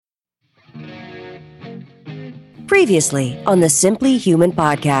Previously on the Simply Human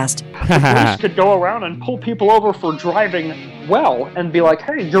podcast. The police could go around and pull people over for driving well and be like,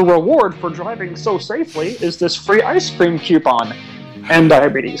 hey, your reward for driving so safely is this free ice cream coupon and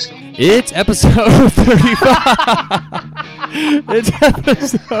diabetes. It's episode 35. It's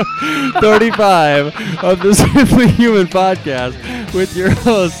episode 35 of the Simply Human podcast with your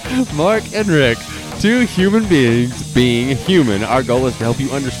hosts, Mark and Rick. Two human beings being human. Our goal is to help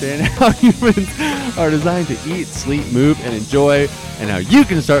you understand how humans are designed to eat, sleep, move, and enjoy, and how you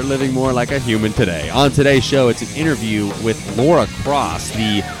can start living more like a human today. On today's show, it's an interview with Laura Cross,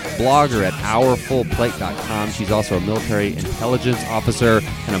 the blogger at OurFullPlate.com. She's also a military intelligence officer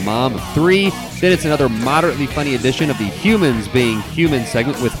and a mom of 3. Then it's another moderately funny edition of the Humans Being Human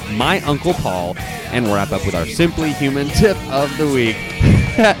segment with my Uncle Paul. And we'll wrap up with our Simply Human tip of the week.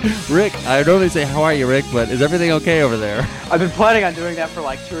 Rick, I normally say, how are you, Rick? But is everything okay over there? I've been planning on doing that for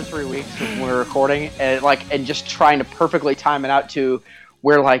like 2 or 3 weeks when we're recording, and just trying to perfectly time it out to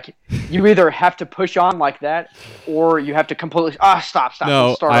where like you either have to push on like that or you have to completely stop.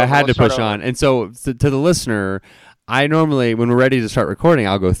 No, I had to push on. And so to the listener, I normally, when we're ready to start recording,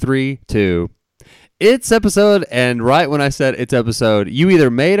 I'll go 3, 2. It's episode, and right when I said it's episode, you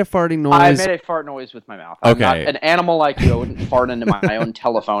either made a farting noise. I made a fart noise with my mouth. I'm okay. Not an animal like you. I wouldn't fart into my own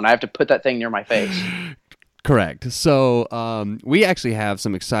telephone. I have to put that thing near my face. Correct. So we actually have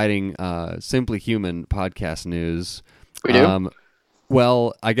some exciting Simply Human podcast news. We do?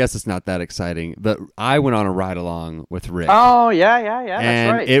 Well, I guess it's not that exciting, but I went on a ride along with Rick. Oh, yeah, that's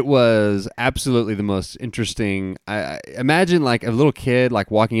and right. It was absolutely the most interesting. I imagine like a little kid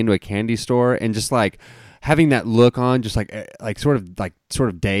like walking into a candy store and just like having that look on, just like sort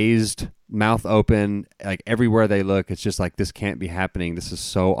of dazed, mouth open, like everywhere they look, it's just like, this can't be happening. This is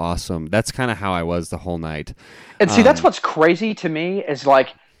so awesome. That's kind of how I was the whole night. And see, that's what's crazy to me is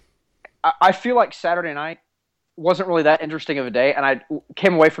like, I feel like Saturday night wasn't really that interesting of a day, and I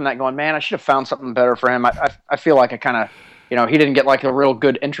came away from that going, man, I should have found something better for him. I feel like I kind of, he didn't get like a real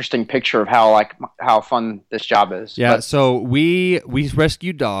good, interesting picture of how fun this job is. Yeah, so we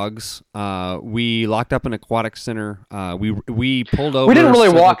rescued dogs. We locked up an aquatic center. We pulled over. We didn't really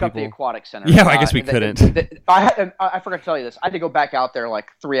walk up the aquatic center. Yeah, I guess we couldn't. I forgot to tell you this. I had to go back out there like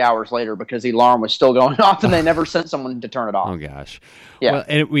 3 hours later because the alarm was still going off, and they never sent someone to turn it off. Oh gosh. Yeah. Well,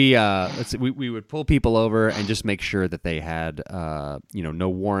 and we would pull people over and just make sure that they had no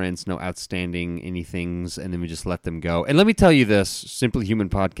warrants, no outstanding anythings, and then we just let them go. And let me tell you this, Simply Human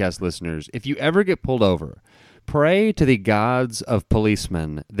podcast listeners, if you ever get pulled over, pray to the gods of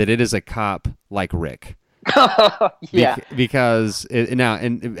policemen that it is a cop like Rick. Yeah. Because basically,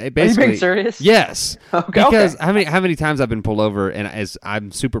 are you being serious? Yes. Okay. Because how many times I've been pulled over and as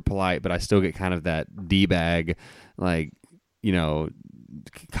I'm super polite, but I still get kind of that D-bag, like,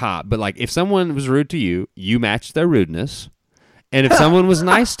 cop. But like if someone was rude to you, you matched their rudeness. And if someone was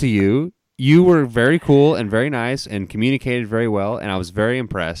nice to you, you were very cool and very nice and communicated very well, and I was very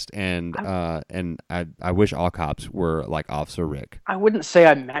impressed. And I wish all cops were like Officer Rick. I wouldn't say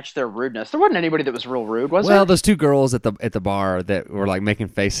I matched their rudeness. There wasn't anybody that was real rude, was there? Well, those 2 girls at the bar that were like making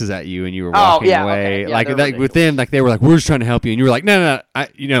faces at you, and you were walking away. Okay. Yeah, like with them, like they were like, "We're just trying to help you," and you were like, "No,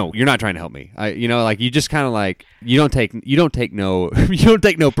 you're not trying to help me." Like you just kind of like you don't take no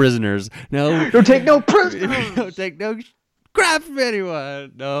prisoners. No, don't take no prisoners. You don't take no crap from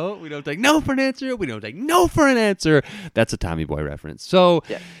anyone. No, we don't take no for an answer. We don't take no for an answer. That's a Tommy Boy reference. So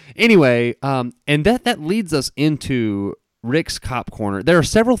anyway, and that leads us into Rick's Cop Corner. There are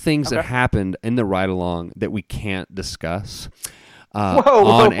several things that happened in the ride-along that we can't discuss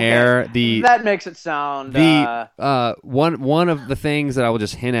on air. That makes it sound... one of the things that I will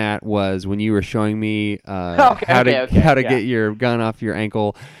just hint at was when you were showing me how to get your gun off your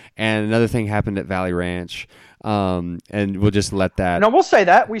ankle, and another thing happened at Valley Ranch. And we'll just let that. No, we'll say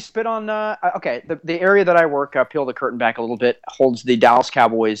that we spit on. The area that I work, peel the curtain back a little bit, holds the Dallas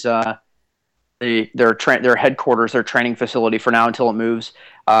Cowboys. Their headquarters, their training facility for now until it moves.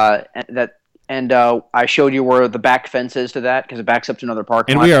 I showed you where the back fence is to that because it backs up to another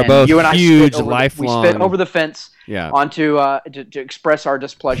parking lot. And we are both you and I huge, lifelong. We spit over the fence onto to express our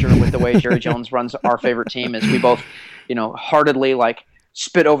displeasure with the way Jerry Jones runs our favorite team. As we both, heartedly like.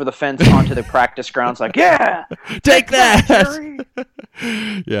 Spit over the fence onto the practice grounds, like, yeah, take that, Jerry.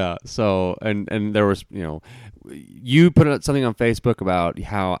 Yeah. So, and there was, you put something on Facebook about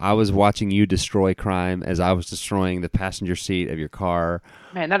how I was watching you destroy crime as I was destroying the passenger seat of your car.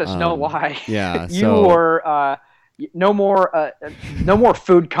 Man, that is no lie. Yeah. You were no more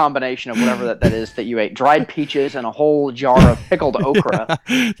food combination of whatever that is that you ate. Dried peaches and a whole jar of pickled okra.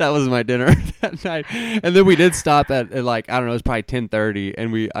 That was my dinner that night. And then we did stop at like, I don't know, it was probably 10:30,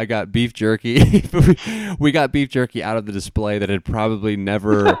 and I got beef jerky. We got beef jerky out of the display that had probably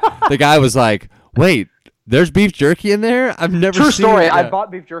never. The guy was like, "Wait, there's beef jerky in there? I've never True seen story. it." I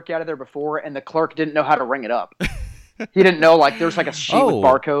bought beef jerky out of there before, and the clerk didn't know how to ring it up. He didn't know, like, there's like a sheet with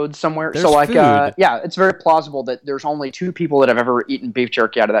barcodes somewhere. There's so, like, food. yeah, it's very plausible that there's only 2 people that have ever eaten beef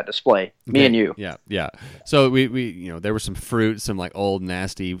jerky out of that display. Me and you. Yeah. So we there was some fruit, some like old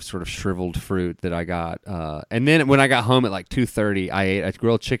nasty sort of shriveled fruit that I got. And then when I got home at like 2:30, I ate a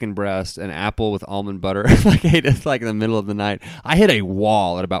grilled chicken breast, an apple with almond butter. Like, I ate it like in the middle of the night. I hit a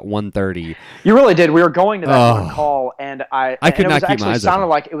wall at about 1:30. You really did. We were going to that one call, and I could not keep my eyes sounded open.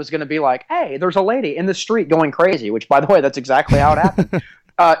 like it was going to be like, hey, there's a lady in the street going crazy, which, by the way, that's exactly how it happened.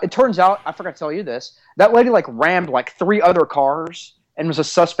 It turns out, I forgot to tell you this, that lady like rammed like 3 other cars and was a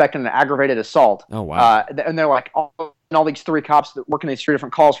suspect in an aggravated assault. Oh, wow. And they're like, all these 3 cops that work in these 3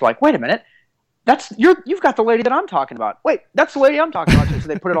 different calls were like, wait a minute, you've got the lady that I'm talking about. Wait, that's the lady I'm talking about too. So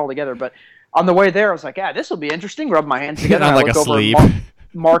they put it all together. But on the way there, I was like, this will be interesting. Rub my hands together. I'm and I like look over asleep. and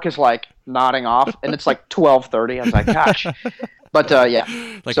Mark is like nodding off, and it's like 12:30. I was like, gosh. But yeah,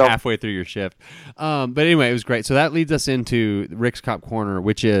 like halfway through your shift. But anyway, it was great. So that leads us into Rick's Cop Corner,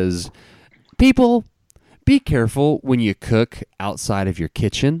 which is, people, be careful when you cook outside of your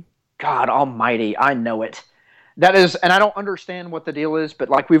kitchen. God almighty, I know it. That is, and I don't understand what the deal is, but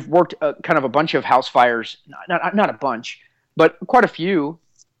like we've worked kind of a bunch of house fires, not a bunch, but quite a few,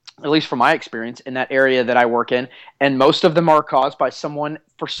 at least from my experience in that area that I work in, and most of them are caused by someone,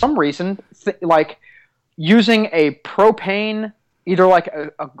 for some reason, like using a propane, either like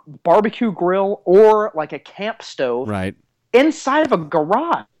a barbecue grill or like a camp stove, right, inside of a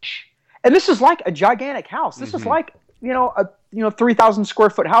garage. And this is like a gigantic house. This is like, a 3,000 square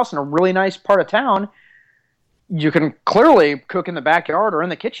foot house in a really nice part of town. You can clearly cook in the backyard or in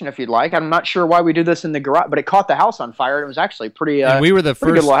the kitchen if you'd like. I'm not sure why we do this in the garage, but it caught the house on fire. It was actually pretty. And we were the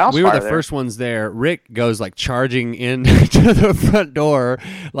pretty first. good little house We were the fire there. first ones there. Rick goes like charging in to the front door,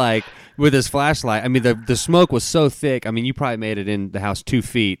 like with his flashlight. I mean, the smoke was so thick. I mean, you probably made it in the house 2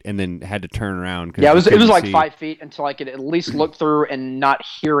 feet and then had to turn around. Yeah, it was like see. 5 feet until I could at least look through and not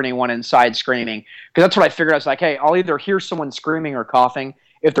hear anyone inside screaming. Because that's what I figured. I was like, hey, I'll either hear someone screaming or coughing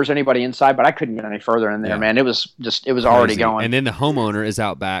if there's anybody inside, but I couldn't get any further in there, man. It was already going. And then the homeowner is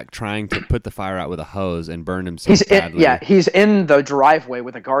out back trying to put the fire out with a hose and burned himself badly. He's in the driveway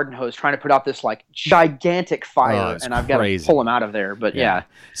with a garden hose trying to put out this like gigantic fire, and I've got to pull him out of there. But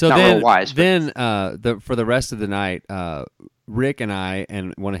so not then, real wise. Then for the rest of the night, Rick and I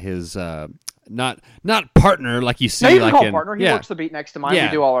and one of his not partner like you see. No, you can like call in, partner. He works the beat next to mine. Yeah.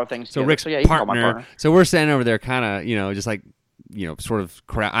 We do all our things So together. Rick's you can call my partner. So we're standing over there, kind of, just like, sort of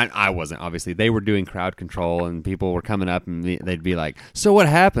crowd. I wasn't, obviously. They were doing crowd control, and people were coming up, and they'd be like, "So what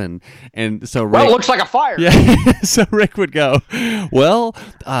happened?" And so Rick, well, it looks like a fire. Yeah. So Rick would go, "Well,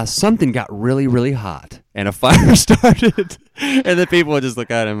 something got really, really hot, and a fire started." And then people would just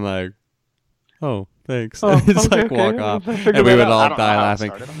look at him like, "Oh, thanks." And just walk off, and we would all die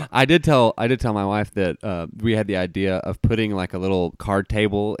laughing. I did tell my wife that we had the idea of putting like a little card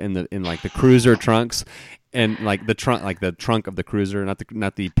table in like the cruiser trunks. And like the trunk of the cruiser, not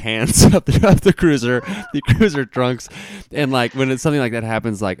the pants of the cruiser, the cruiser trunks, and like when something like that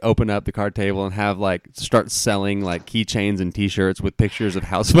happens, like open up the card table and have like start selling like keychains and T-shirts with pictures of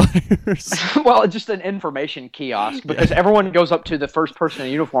house fires. Well, it's just an information kiosk because everyone goes up to the first person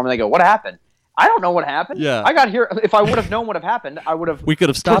in uniform and they go, "What happened?" I don't know what happened. Yeah. I got here. If I would have known what had happened, We could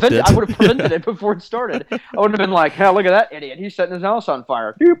have stopped it. I would have prevented it before it started. I would have been like, "Hey, look at that idiot! He's setting his house on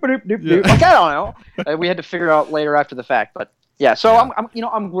fire." Doop, doop, doop, doop. Like, I don't know. We had to figure it out later after the fact, but yeah. So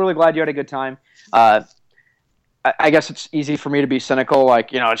I'm really glad you had a good time. I guess it's easy for me to be cynical.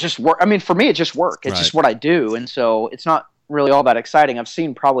 Like, it's just work. I mean, for me, it's just work. It's just what I do, and so it's not really all that exciting. I've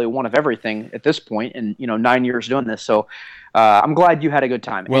seen probably one of everything at this point, in 9 years doing this. So. I'm glad you had a good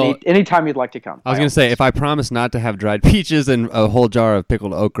time. Well, anytime you'd like to come. I was going to say, if I promise not to have dried peaches and a whole jar of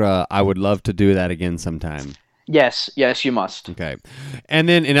pickled okra, I would love to do that again sometime. Yes, you must. Okay. And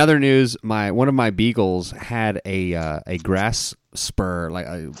then in other news, one of my beagles had a grass spur, like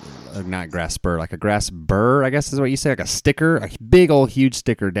not grass spur, like a grass burr, I guess is what you say, like a sticker, a big old huge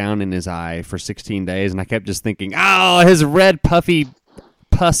sticker down in his eye for 16 days. And I kept just thinking, his red puffy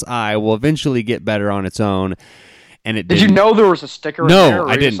pus eye will eventually get better on its own. and it Did you know there was a sticker in there? No,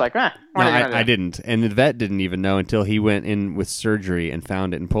 I didn't. Just like, no, I didn't. And the vet didn't even know until he went in with surgery and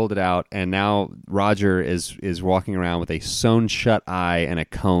found it and pulled it out. And now Roger is walking around with a sewn shut eye and a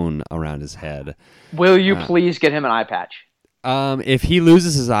cone around his head. Will you please get him an eye patch? If he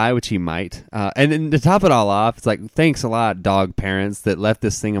loses his eye, which he might, and then to top it all off, it's like, thanks a lot, dog parents, that left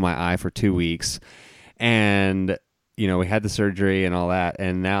this thing in my eye for 2 weeks. And, you know, we had the surgery and all that.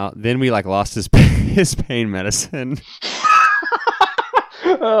 And then we lost his pain medicine.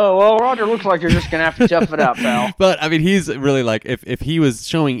 Oh, well, Roger, looks like you're just going to have to tough it out, pal. But, I mean, he's really if he was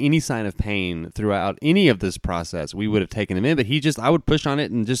showing any sign of pain throughout any of this process, we would have taken him in. But I would push on it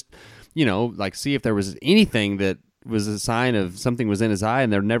and just, see if there was anything that was a sign of something was in his eye,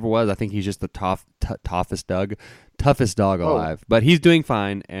 and there never was. I think he's just the toughest dog alive. But he's doing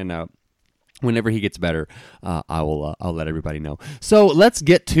fine, and whenever he gets better, I'll let everybody know. So let's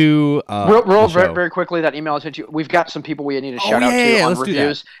get to very quickly. That email I sent you. We've got some people we need to shout out to on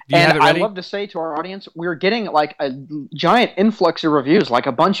reviews, and I'd love to say to our audience, we're getting like a giant influx of reviews, like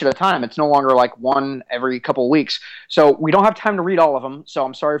a bunch at a time. It's no longer like one every couple of weeks. So we don't have time to read all of them. So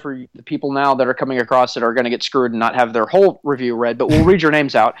I'm sorry for the people now that are coming across that are going to get screwed and not have their whole review read. But we'll read your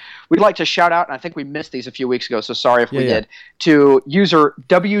names out. We'd like to shout out, and I think we missed these a few weeks ago. So sorry if we did. To user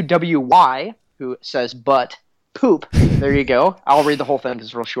WWY. Who says but poop. There you go. I'll read the whole thing because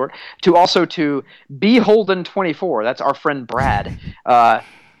it's real short. To Beholden24. That's our friend Brad.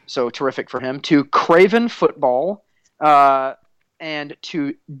 So terrific for him. To Craven Football. And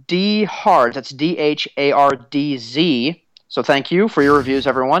to D Hard. That's DHARDZ. So thank you for your reviews,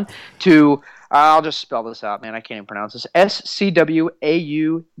 everyone. To I'll just spell this out, man. I can't even pronounce this.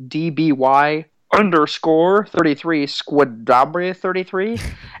 SCWAUDBY _33 Squadabre 33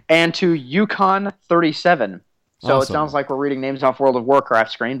 and to Yukon 37. So awesome. It sounds like we're reading names off World of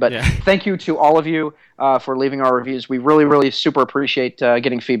Warcraft screen, but thank you to all of you for leaving our reviews. We really, really super appreciate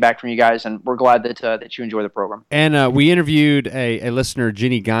getting feedback from you guys, and we're glad that you enjoy the program. And we interviewed a listener,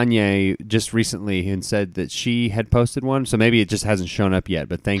 Ginny Gagne, just recently and said that she had posted one, so maybe it just hasn't shown up yet,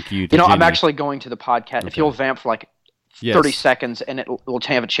 but thank you to Ginny. I'm actually going to the podcast. Okay. If you'll vamp for 30 seconds, and it will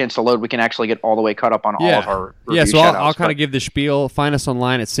have a chance to load. We can actually get all the way caught up on all of our review so I'll kind of give the spiel. Find us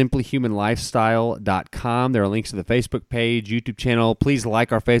online at simplyhumanlifestyle.com. There are links to the Facebook page, YouTube channel. Please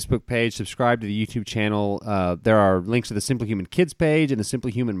like our Facebook page, subscribe to the YouTube channel. There are links to the Simply Human Kids page and the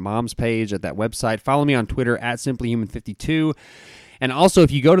Simply Human Moms page at that website. Follow me on Twitter at simplyhuman52. And also, if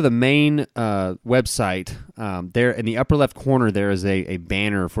you go to the main website, there in the upper left corner, there is a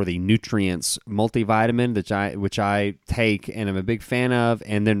banner for the Nutrients multivitamin, which I take and I'm a big fan of.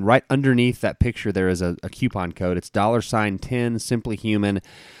 And then right underneath that picture, there is a coupon code. It's $10 Simply Human.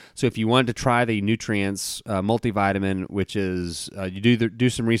 So if you want to try the Nutrients multivitamin, which is you do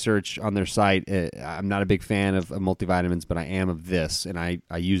some research on their site. I'm not a big fan of multivitamins, but I am of this, and I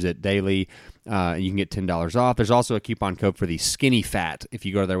use it daily. You can get $10 off. There's also a coupon code for the Skinny Fat. If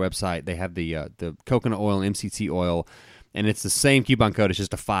you go to their website, they have the coconut oil and MCT oil, and it's the same coupon code. It's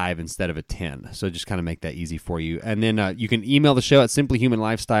just a 5 instead of a 10. So just kind of make that easy for you. And then you can email the show at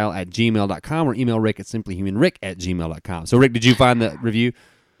simplyhumanlifestyle@gmail.com or email Rick at simplyhumanrick@gmail.com. So Rick, did you find the review?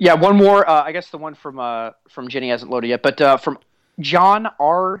 Yeah, one more. I guess the one from Jenny hasn't loaded yet, but from John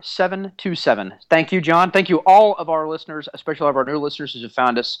R727. Thank you, John. Thank you, all of our listeners, especially all of our new listeners who have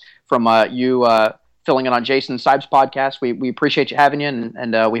found us from you filling in on Jason Sibes' podcast. We appreciate you having you,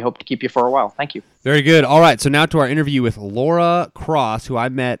 and we hope to keep you for a while. Thank you. Very good. All right, so now to our interview with Laura Cross, who I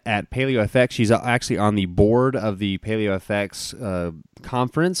met at PaleoFX. She's actually on the board of the PaleoFX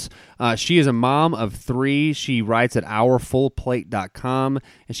conference. She is a mom of 3. She writes at OurFullPlate.com,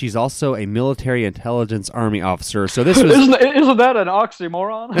 and she's also a military intelligence Army officer. So this was isn't that an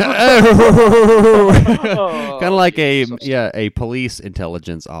oxymoron? Kind of like a police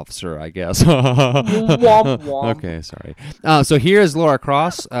intelligence officer, I guess. Womp womp. Okay, sorry. So here is Laura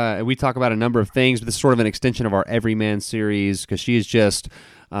Cross. We talk about a number of things, but this is sort of an extension of our Everyman series because she is just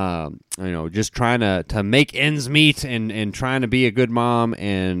just trying to make ends meet and trying to be a good mom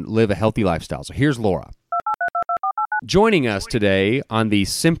and live a healthy lifestyle. So here's Laura. Joining us today on the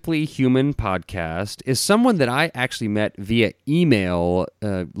Simply Human podcast is someone that I actually met via email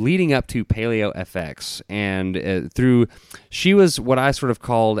leading up to PaleoFX. And she was what I sort of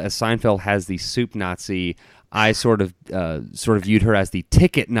called, as Seinfeld has the soup Nazi, I sort of viewed her as the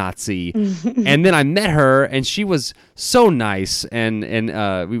ticket Nazi. And then I met her, and she was so nice, and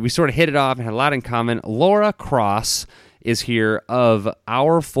we sort of hit it off and had a lot in common. Laura Cross is here of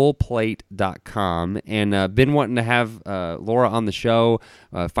OurFullPlate.com, and been wanting to have Laura on the show.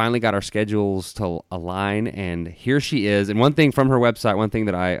 Finally got our schedules to align, and here she is. And one thing from her website, one thing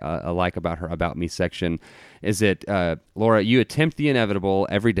that I like about her About Me section is that, Laura, you attempt the inevitable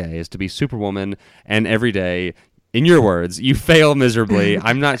every day, is to be Superwoman, and every day, in your words, you fail miserably.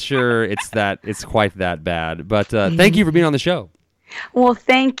 I'm not sure it's quite that bad, but thank you for being on the show. Well,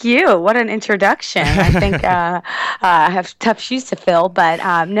 thank you. What an introduction. I think I have tough shoes to fill,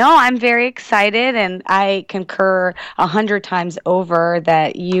 but no, I'm very excited, and I concur 100 times over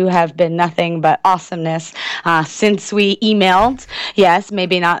that you have been nothing but awesomeness since we emailed. Yes,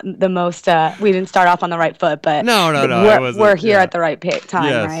 maybe not the most, we didn't start off on the right foot, but no, we're here at the right time,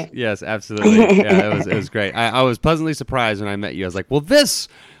 yes, right? Yes, absolutely. Yeah, it was great. I was pleasantly surprised when I met you. I was like, well, this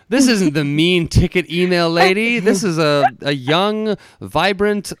isn't the mean ticket email lady. This is a young,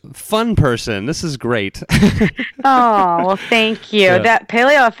 vibrant, fun person. This is great. Oh, well, thank you. Yeah. That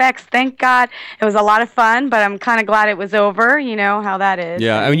Paleo FX, thank God. It was a lot of fun, but I'm kind of glad it was over. You know how that is.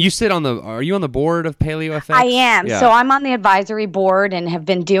 Yeah, I mean, are you on the board of Paleo FX? I am. Yeah. So I'm on the advisory board and have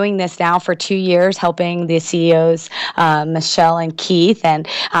been doing this now for 2 years, helping the CEOs, Michelle and Keith. And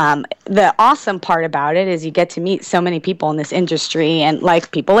the awesome part about it is you get to meet so many people in this industry, and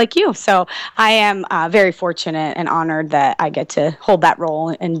people like you. So I am very fortunate and honored that I get to hold that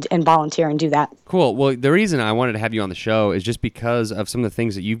role and volunteer and do that. Cool. Well, the reason I wanted to have you on the show is just because of some of the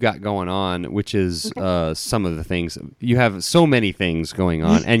things that you've got going on, which is some of the things. You have so many things going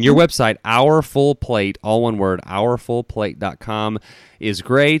on. And your website, Our Full Plate, all one word, OurFullPlate.com, is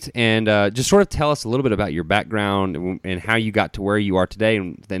great. And just sort of tell us a little bit about your background and how you got to where you are today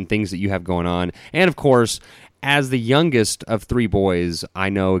and things that you have going on. And, of course, as the youngest of 3 boys, I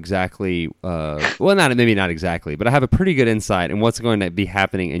know exactly, maybe not exactly, but I have a pretty good insight in what's going to be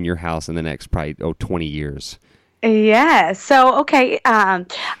happening in your house in the next probably 20 years. Yeah. So, okay. I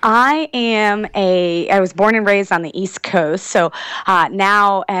was born and raised on the East Coast. So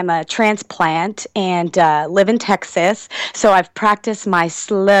now I'm a transplant and live in Texas. So I've practiced my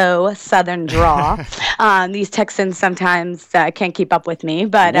slow Southern drawl. These Texans sometimes can't keep up with me.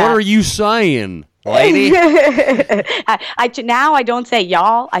 But what are you saying, lady? Now I don't say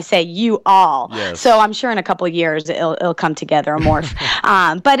y'all, I say you all. Yes. So I'm sure in a couple of years it'll come together, morph.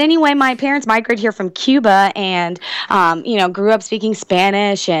 But anyway, my parents migrated here from Cuba and, grew up speaking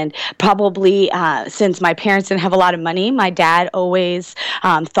Spanish, and probably since my parents didn't have a lot of money, my dad always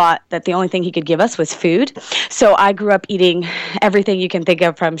thought that the only thing he could give us was food. So I grew up eating everything you can think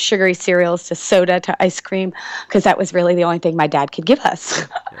of, from sugary cereals to soda to ice cream, because that was really the only thing my dad could give us.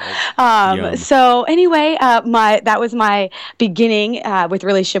 So anyway, that was my beginning with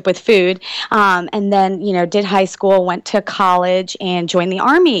relationship with food, and then did high school, went to college, and joined the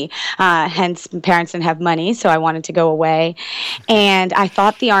Army. Hence, parents didn't have money, so I wanted to go away, and I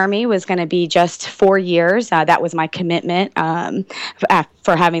thought the Army was going to be just 4 years. That was my commitment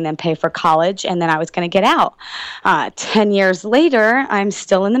for having them pay for college, and then I was going to get out. 10 years later, I'm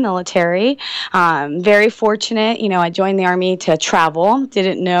still in the military. Very fortunate, I joined the Army to travel.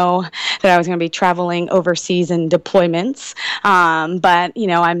 Didn't know that I was going to be traveling overseas in deployments, but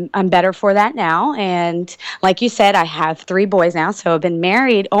I'm better for that now. And like you said, I have 3 boys now, so I've been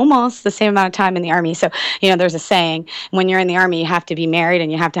married almost the same amount of time in the Army. So there's a saying, when you're in the Army, you have to be married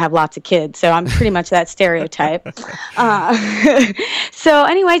and you have to have lots of kids. So I'm pretty much that stereotype. So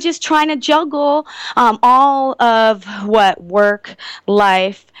anyway, just trying to juggle all of work,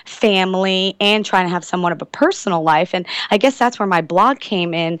 life, family, and trying to have somewhat of a personal life. And I guess that's where my blog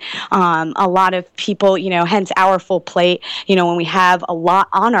came in. A lot of people, hence Our Full Plate, when we have a lot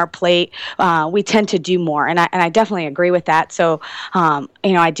on our plate, we tend to do more. And I definitely agree with that. So,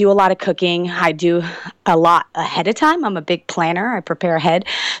 I do a lot of cooking. I do a lot ahead of time. I'm a big planner. I prepare ahead.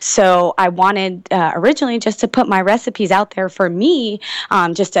 So I wanted originally just to put my recipes out there for me,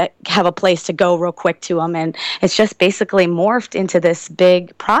 just to have a place to go real quick to them. And it's just basically morphed into this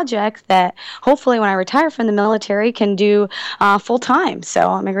big project that hopefully when I retire from the military can do full time. So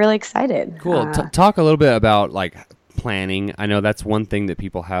I'm really excited. Cool. Talk a little bit about planning. I know that's one thing that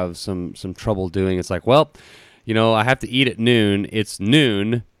people have some trouble doing. It's like, well, I have to eat at noon. It's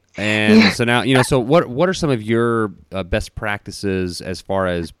noon. And so now, so what are some of your best practices as far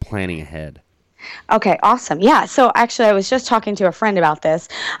as planning ahead? Okay, awesome. Yeah, so actually I was just talking to a friend about this.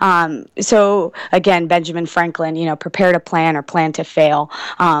 So again, Benjamin Franklin, prepare to plan or plan to fail.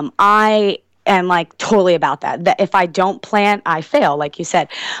 I am totally about that. That if I don't plan, I fail, like you said.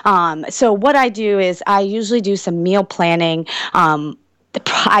 So what I do is I usually do some meal planning.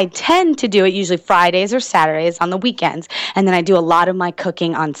 I tend to do it usually Fridays or Saturdays on the weekends, and then I do a lot of my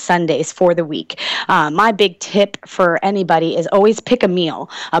cooking on Sundays for the week. my big tip for anybody is always pick a meal,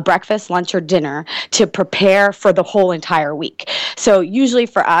 a breakfast, lunch, or dinner to prepare for the whole entire week. So usually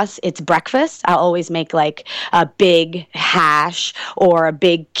for us, it's breakfast. I'll always make like a big hash or a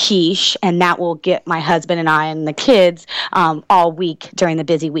big quiche, and that will get my husband and I and the kids all week during the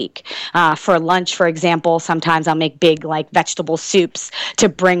busy week. For lunch, for example, sometimes I'll make big like vegetable soups to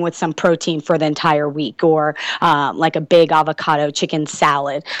bring with some protein for the entire week, or like a big avocado chicken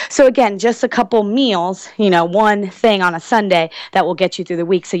salad. So again, just a couple meals, one thing on a Sunday that will get you through the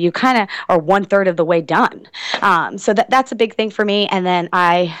week. So you kind of are 1/3 of the way done. So that's a big thing for me. And then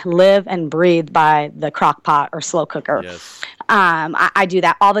I live and breathe by the crock pot or slow cooker. Yes. I do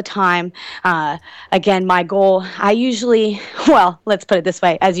that all the time. Again, my goal, let's put it this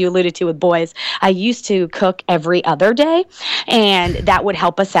way, as you alluded to with boys, I used to cook every other day, and that would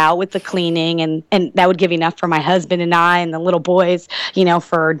help us out with the cleaning, and that would give enough for my husband and I and the little boys,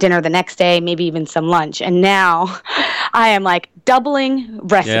 for dinner the next day, maybe even some lunch. And now I am like doubling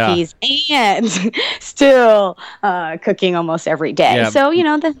recipes and still cooking almost every day. Yeah. So,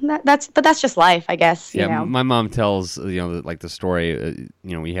 that's just life, I guess. Yeah, my mom tells, like the story,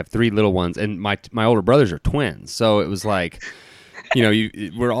 we have 3 little ones, and my older brothers are twins. So it was like,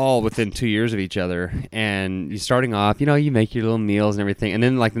 we're all within 2 years of each other, and you're starting off, you make your little meals and everything. And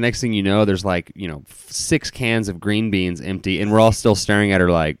then like the next thing you know, there's like, 6 cans of green beans empty, and we're all still staring at her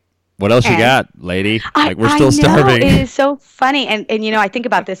like, what else you got, lady? Like, we're still starving. It is so funny. And I think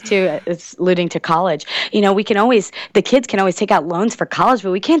about this too, it's alluding to college. The kids can always take out loans for college, but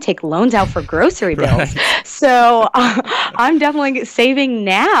we can't take loans out for grocery bills. Right. So I'm definitely saving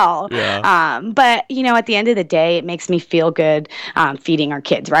now. Yeah. But, at the end of the day, it makes me feel good feeding our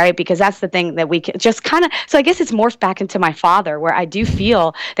kids, right? Because that's the thing that we can just kind of, so I guess it's morphed back into my father, where I do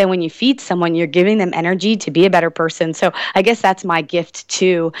feel that when you feed someone, you're giving them energy to be a better person. So I guess that's my gift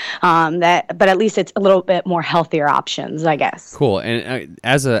too. But at least it's a little bit more healthier options, I guess. Cool. And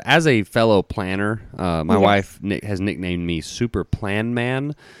as a fellow planner, my wife has nicknamed me Super Plan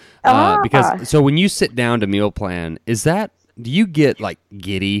Man, because so when you sit down to meal plan, do you get like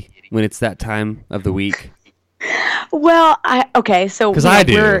giddy when it's that time of the week? Well, so because I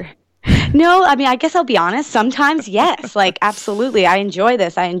do. No, I guess I'll be honest. Sometimes, yes, like absolutely. I enjoy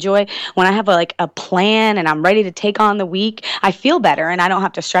this. I enjoy when I have a plan and I'm ready to take on the week. I feel better and I don't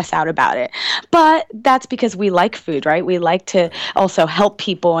have to stress out about it. But that's because we like food, right? We like to also help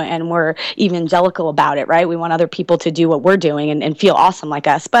people, and we're evangelical about it, right? We want other people to do what we're doing and feel awesome like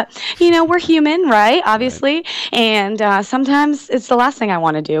us. But, we're human, right? Obviously. Right. And sometimes it's the last thing I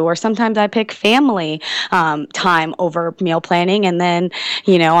want to do, or sometimes I pick family time over meal planning, and then,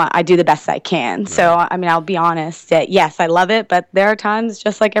 I do the best I can. Right. So, I'll be honest that yes, I love it, but there are times,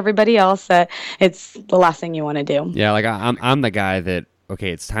 just like everybody else, that it's the last thing you want to do. Yeah, like I'm the guy that,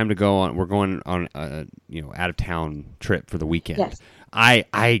 okay, it's time to go on. We're going on a out of town trip for the weekend. Yes. I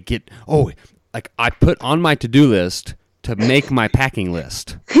put on my to-do list to make my packing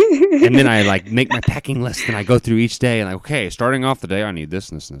list. And then I make my packing list, and I go through each day, and okay, starting off the day, I need this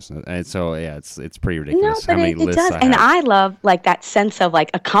and this and this. And so yeah, it's pretty ridiculous how many lists I have. And I love that sense of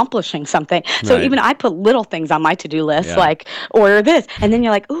accomplishing something. So even I put little things on my to-do list, like order this, and then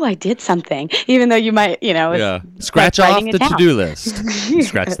you're like, ooh, I did something, even though you might, scratch off the to-do list.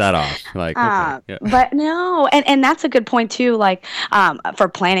 Scratch that off. Okay. Yeah. But no, and that's a good point too. For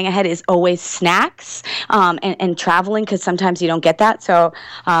planning ahead is always snacks, and traveling, because sometimes you don't get that. So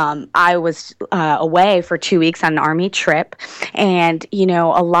I was away for 2 weeks on an Army trip, and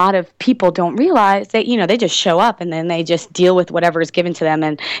a lot of people don't realize that they just show up and then they just deal with whatever is given to them.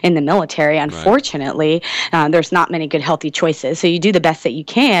 And in the military, unfortunately, there's not many good healthy choices. So you do the best that you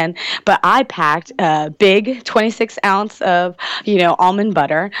can. But I packed a big 26 ounce of almond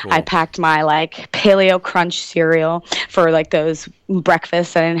butter. Cool. I packed my Paleo Crunch cereal for those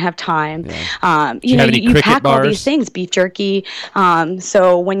breakfasts. I didn't have time. Yeah. You pack all these things, beef jerky.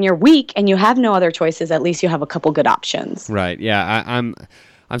 So when you're weak and you have no other choices, at least you have a couple good options. Right. Yeah.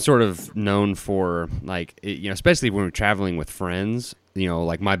 I'm sort of known for especially when we're traveling with friends.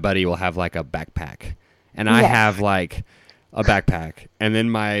 My buddy will have a backpack, and I have a backpack, and then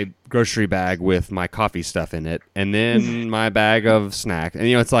my grocery bag with my coffee stuff in it, and then my bag of snacks. And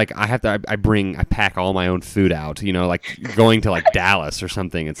it's I pack all my own food out, going to Dallas or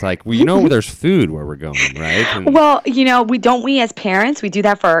something. It's there's food where we're going, right? And, well, we as parents, we do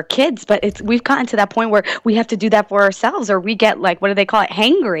that for our kids, but we've gotten to that point where we have to do that for ourselves, or we get what do they call it,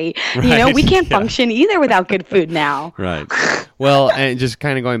 hangry. Right. We can't function either without good food now. Right. Well, and just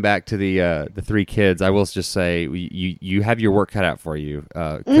kind of going back to the three kids, I will just say you have your work cut out for you,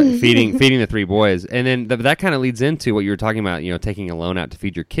 feeding the three boys, and then that kind of leads into what you were talking about. Taking a loan out to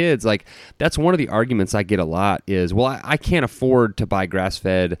feed your kids. Like that's one of the arguments I get a lot is, well, I can't afford to buy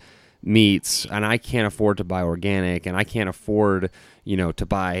grass-fed meats, and I can't afford to buy organic, and I can't afford to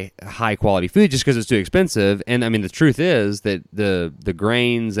buy high quality food just because it's too expensive. And I mean, the truth is that the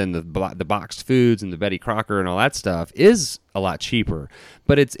grains and the boxed foods and the Betty Crocker and all that stuff is a lot cheaper.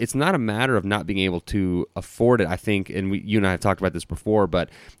 But it's not a matter of not being able to afford it, I think, and you and I have talked about this before, but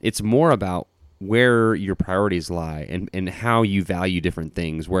it's more about where your priorities lie and how you value different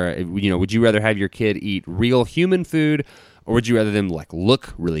things. Where, would you rather have your kid eat real human food, or would you rather them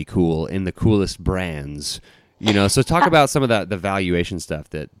look really cool in the coolest brands? So talk about some of the valuation stuff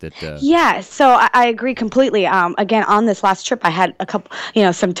that. Yeah, so I agree completely. Again, on this last trip, I had a couple,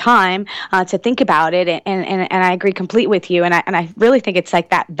 some time to think about it, and I agree completely with you. And I really think it's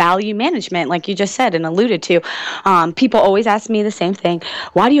like that value management, like you just said and alluded to. People always ask me the same thing: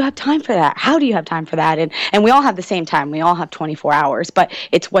 why do you have time for that? How do you have time for that? And we all have the same time. We all have 24 hours, but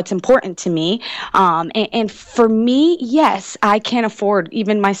it's what's important to me. And for me, yes, I can't afford,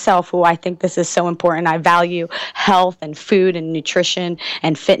 even myself, who I think this is so important. I value health and food and nutrition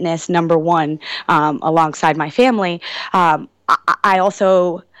and fitness number one, alongside my family. I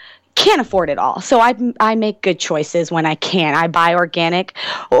also can't afford it all. So I make good choices when I can. I buy organic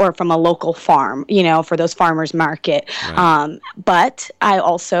or from a local farm, for those farmers market. Right. But I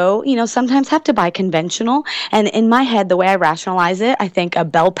also, sometimes have to buy conventional. And in my head, the way I rationalize it, I think a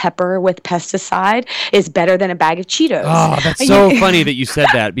bell pepper with pesticide is better than a bag of Cheetos. Oh, that's so funny that you said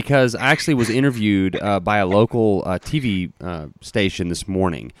that, because I actually was interviewed by a local TV station this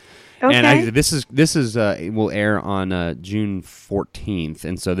morning. Okay. And this is will air on June 14th,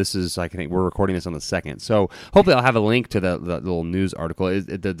 and so this is, I think we're recording this on the 2nd. So hopefully I'll have a link to the little news article.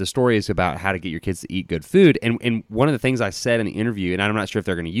 The story is about how to get your kids to eat good food, and one of the things I said in the interview, and I'm not sure if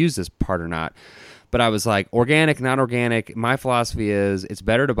they're going to use this part or not, but I was like, organic, non-organic, my philosophy is it's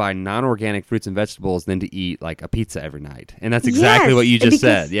better to buy non-organic fruits and vegetables than to eat like a pizza every night. And that's exactly what you just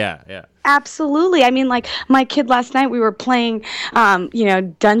said. Yeah. Absolutely. I mean, like my kid last night, we were playing,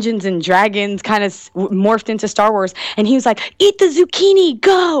 Dungeons and Dragons, kind of morphed into Star Wars, and he was like, "Eat the zucchini,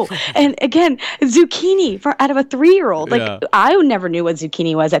 go!" And again, zucchini out of a 3-year-old. Like I never knew what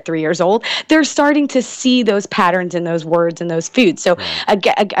zucchini was at 3 years old. They're starting to see those patterns in those words and those foods. So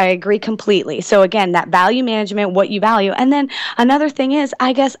I agree completely. So again, that value management, what you value, and then another thing is,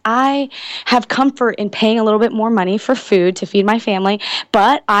 I guess I have comfort in paying a little bit more money for food to feed my family,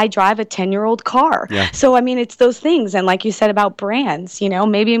 but I drive a 10-year-old car. Yeah. So, I mean, it's those things. And like you said about brands,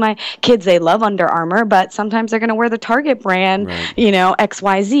 maybe my kids, they love Under Armour, but sometimes they're going to wear the Target brand, right.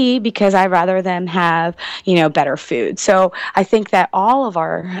 XYZ, because I'd rather them have, better food. So I think that all of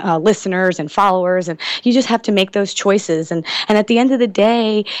our listeners and followers, and you just have to make those choices. And at the end of the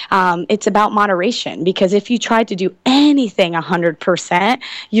day, it's about moderation, because if you try to do anything 100%,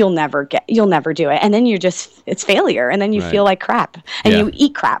 you'll never do it. And then it's failure. And then you feel like crap and you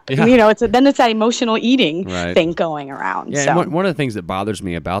eat crap. Yeah. It's that emotional eating thing going around. Yeah, so. And one of the things that bothers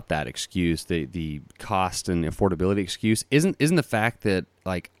me about that excuse, the cost and affordability excuse, isn't the fact that,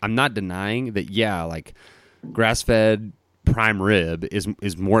 like, I'm not denying that, like grass-fed prime rib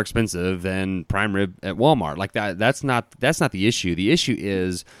is more expensive than prime rib at Walmart. Like that's not the issue. The issue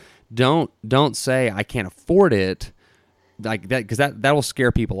is don't say I can't afford it. Like that, because that will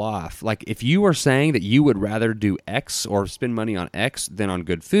scare people off. Like if you are saying that you would rather do X or spend money on X than on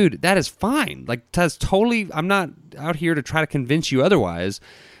good food, that is fine. Like that's totally. I'm not out here to try to convince you otherwise.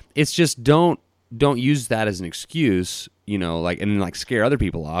 It's just don't use that as an excuse, and scare other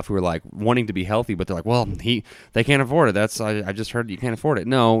people off who are like wanting to be healthy, but they're like, well, they can't afford it. I just heard you can't afford it.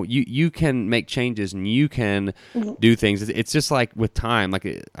 No, you can make changes and you can do things. It's just like with time.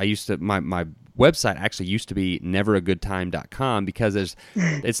 Like I used to my website actually used to be neveragoodtime.com, because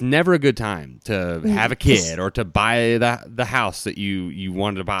it's never a good time to have a kid or to buy the house that you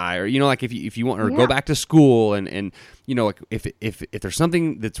wanted to buy, or like if you want, or go back to school, and like if there's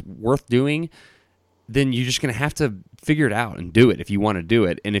something that's worth doing, then you're just going to have to figure it out and do it if you want to do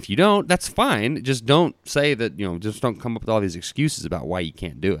it. And if you don't, that's fine. Just don't say that, just don't come up with all these excuses about why you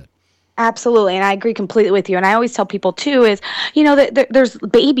can't do it. Absolutely, and I agree completely with you. And I always tell people too is, that there's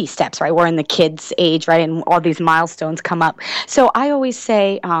baby steps, right? We're in the kids' age, right, and all these milestones come up. So I always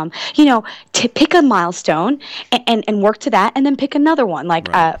say, to pick a milestone and work to that, and then pick another one. Like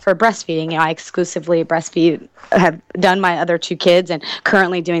for breastfeeding, I exclusively breastfeed. Have done my other 2 kids, and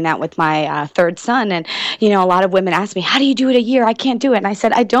currently doing that with my third son. And a lot of women ask me, "How do you do it a year? I can't do it." And I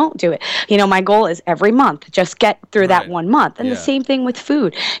said, "I don't do it. My goal is every month, just get through that 1 month." And the same thing with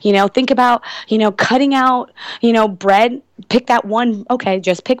food. Think about, cutting out, bread. Pick that one,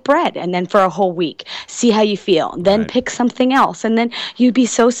 just pick bread, and then for a whole week, see how you feel. Then pick something else, and then you'd be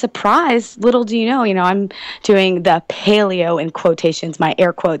so surprised. Little do you know, I'm doing the paleo, in quotations, my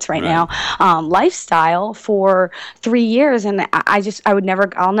air quotes right now, lifestyle for 3 years, and I'll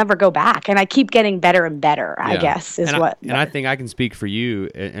never go back. And I keep getting better and better, I guess, is what. And I think I can speak for you,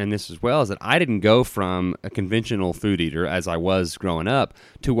 and this as well, is that I didn't go from a conventional food eater, as I was growing up,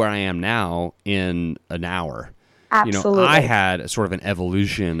 to where I am now in an hour. Absolutely. I had sort of an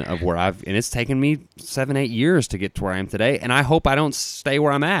evolution of where and it's taken me 7-8 years to get to where I am today. And I hope I don't stay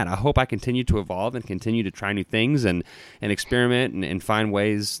where I'm at. I hope I continue to evolve and continue to try new things and experiment and find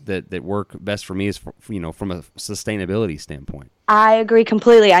ways that work best for me as from a sustainability standpoint. I agree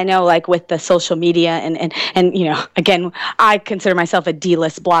completely. I know, like with the social media and again, I consider myself a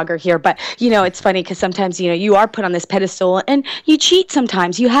D-list blogger here, but it's funny because sometimes you are put on this pedestal and you cheat.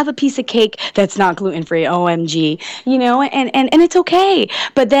 Sometimes you have a piece of cake that's not gluten-free. OMG, and it's okay.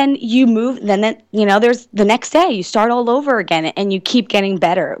 But then you move. Then there's the next day. You start all over again, and you keep getting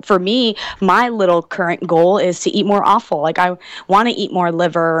better. For me, my little current goal is to eat more offal. Like I want to eat more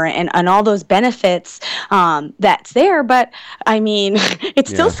liver and all those benefits that's there, but it's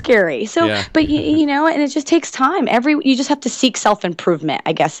still scary. So, but and it just takes time. You just have to seek self-improvement,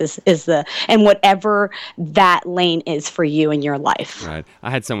 I guess and whatever that lane is for you in your life. Right. I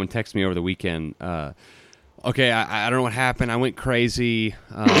had someone text me over the weekend. I don't know what happened. I went crazy.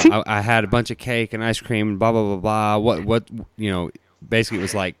 I had a bunch of cake and ice cream and blah, blah, blah, blah. What, basically it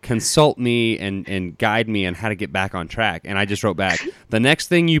was like, consult me and guide me on how to get back on track. And I just wrote back, the next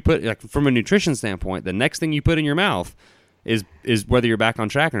thing you put, like from a nutrition standpoint, the next thing you put in your mouth is whether you're back on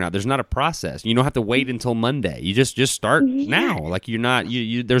track or not. There's not a process. You don't have to wait until Monday. You just start now. Like you're not,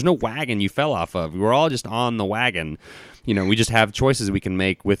 there's no wagon you fell off of. We're all just on the wagon. We just have choices we can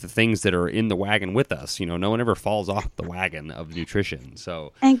make with the things that are in the wagon with us. No one ever falls off the wagon of nutrition.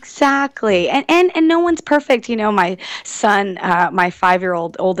 So exactly, and no one's perfect. My son, my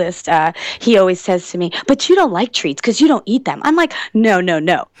 5-year-old oldest, he always says to me, "But you don't like treats because you don't eat them." I'm like, no.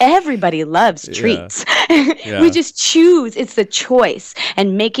 Everybody loves treats. We just choose. It's the choice,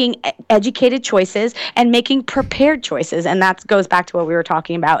 and making educated choices and making prepared choices. And that goes back to what we were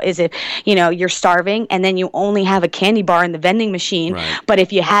talking about. Is if you're starving and then you only have a candy bar in the vending machine, but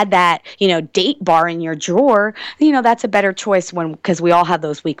if you had that date bar in your drawer, that's a better choice because we all have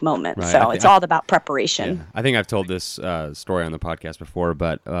those weak moments. So it's all about preparation. Yeah. I think I've told this story on the podcast before,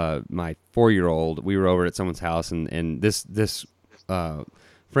 but my 4-year-old, we were over at someone's house, and this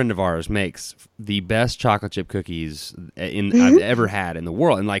friend of ours makes the best chocolate chip cookies I've ever had in the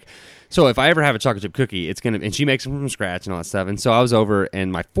world. And so if I ever have a chocolate chip cookie, and she makes them from scratch and all that stuff. And so I was over, and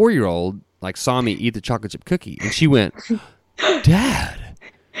my 4-year-old saw me eat the chocolate chip cookie, and she went, "Dad,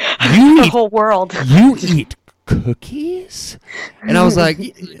 the whole world. You eat cookies?" And I was like,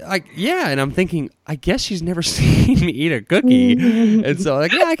 yeah. And I'm thinking, I guess she's never seen me eat a cookie. And so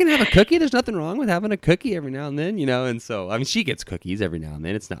I can have a cookie. There's nothing wrong with having a cookie every now and then, And so, she gets cookies every now and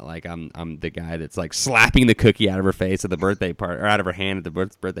then. It's not like I'm the guy that's slapping the cookie out of her face at the birthday party, or out of her hand at the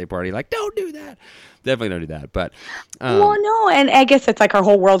birthday party. Don't do that. Definitely don't do that. But well, no, and I guess it's our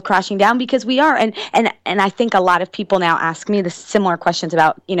whole world crashing down because we are, and I think a lot of people now ask me the similar questions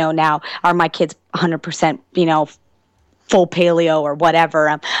about now are my kids 100% full paleo or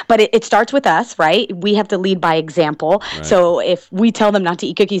whatever. But it starts with us, right? We have to lead by example. Right. So if we tell them not to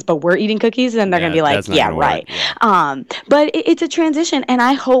eat cookies, but we're eating cookies, then they're going to be like, yeah, right. Yeah. But it's a transition. And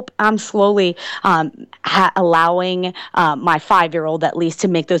I hope I'm slowly allowing my 5-year-old at least to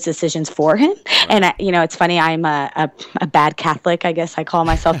make those decisions for him. Right. And, it's funny, I'm a bad Catholic, I guess I call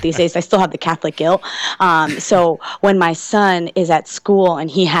myself these days. I still have the Catholic guilt. So when my son is at school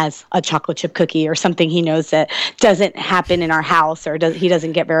and he has a chocolate chip cookie or something he knows that doesn't have happen in our house, or he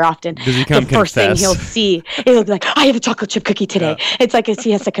doesn't get very often, does he come the first thing he'll see, he'll be like, I have a chocolate chip cookie today. Yeah. It's like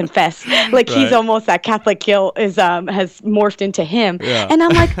he has to confess. Like he's almost that Catholic guilt has morphed into him. Yeah. And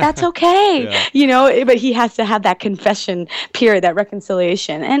I'm like, that's okay. But he has to have that confession period, that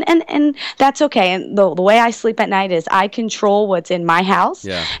reconciliation. And that's okay. And the way I sleep at night is I control what's in my house.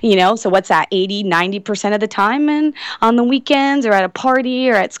 Yeah. So what's that, 80-90% of the time, and on the weekends or at a party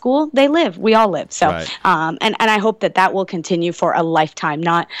or at school, we all live. So and I hope that will continue for a lifetime,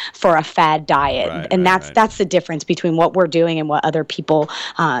 not for a fad diet. And that's the difference between what we're doing and what other people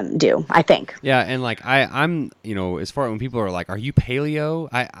do, I think. Yeah, and like I'm as far as when people are like, are you paleo?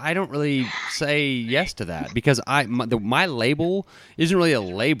 I don't really say yes to that, because my label isn't really a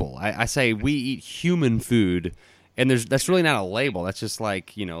label. I say we eat human food, and that's really not a label. That's just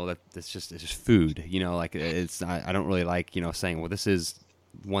like, it's just food. Like I don't really like saying, well, this is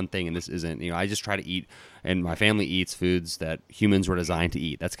one thing and this isn't. I just try to eat, and my family eats foods that humans were designed to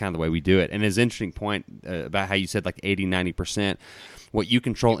eat. That's kind of the way we do it. And it's an interesting point about how you said like 80-90% what you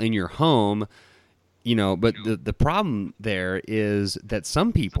control in your home. But the problem there is that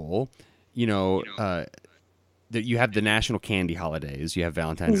some people, that you have the national candy holidays. You have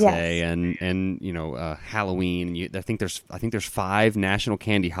Valentine's Day and Halloween. I think there's 5 national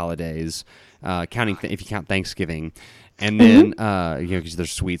candy holidays, counting if you count Thanksgiving, and then because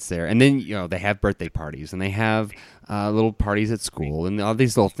there's sweets there, and then they have birthday parties, and they have little parties at school, and all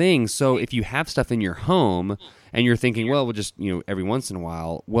these little things. So if you have stuff in your home, and you're thinking, well, we'll just every once in a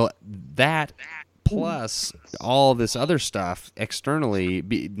while, well, that plus all this other stuff externally,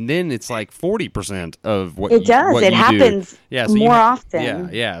 then it's like 40% of what it does. What it happens more often.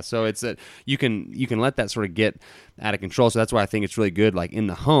 Yeah. So it's that you can let that sort of get out of control. So that's why I think it's really good, like in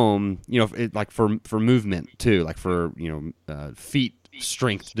the home, like for movement too, like for feet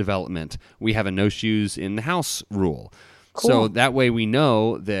strength development. We have a no shoes in the house rule. Cool. So that way we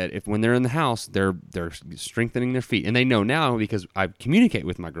know that when they're in the house, they're strengthening their feet, and they know now because I communicate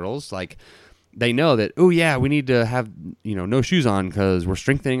with my girls, like. They know that, oh yeah, we need to have no shoes on because we're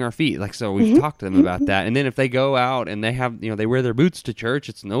strengthening our feet. Like, so we've talked to them about that. And then if they go out and they have they wear their boots to church,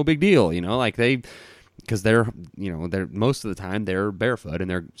 it's no big deal. Like because they're they're most of the time they're barefoot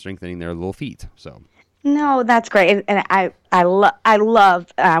and they're strengthening their little feet. So. No, that's great, and I love.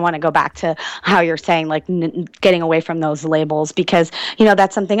 I want to go back to how you're saying, like getting away from those labels, because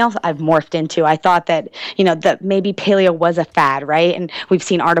that's something else I've morphed into. I thought that that maybe paleo was a fad, right? And we've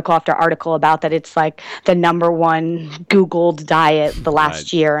seen article after article about that. It's like the number one Googled diet the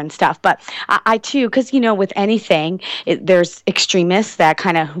last year and stuff. But I too, because with anything, there's extremists that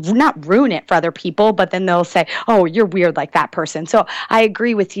kind of not ruin it for other people, but then they'll say, "Oh, you're weird like that person." So I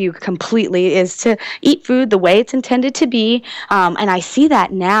agree with you completely. Is to eat food the way it's intended to be. And I see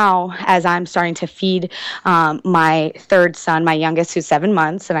that now as I'm starting to feed my third son, my youngest, who's 7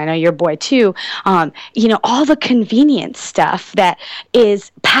 months, and I know your boy too, all the convenience stuff that is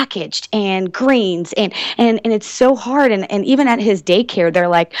packaged and grains, and it's so hard. And even at his daycare, they're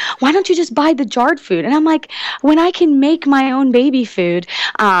like, why don't you just buy the jarred food? And I'm like, when I can make my own baby food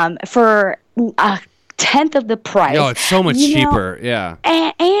for a tenth of the price. No, it's so much cheaper. Yeah.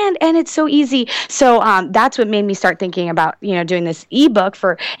 And it's so easy. So that's what made me start thinking about, doing this ebook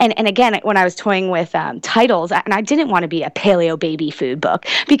for, and again, when I was toying with titles, and I didn't want to be a paleo baby food book,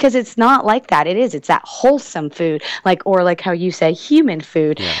 because it's not like that. It's that wholesome food, like how you say, human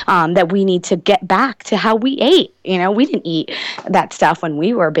food, that we need to get back to how we ate. We didn't eat that stuff when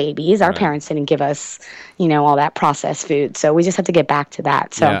we were babies. Our parents didn't give us, all that processed food. So we just have to get back to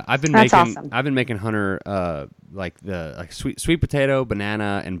that. So yeah, I've been making Hunter sweet potato,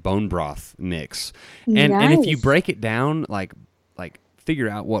 banana, and bone broth mix. And if you break it down, like figure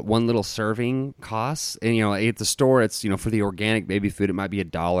out what one little serving costs, and at the store it's for the organic baby food it might be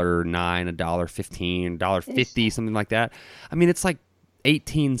 $1.09, $1.15, $1.50, something like that. I mean, it's like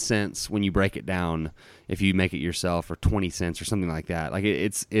 18 cents when you break it down if you make it yourself, or 20 cents or something like that. Like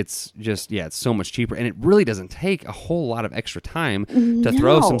it's just it's so much cheaper, and it really doesn't take a whole lot of extra time to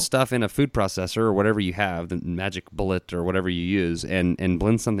throw some stuff in a food processor or whatever you have, the Magic Bullet or whatever you use, and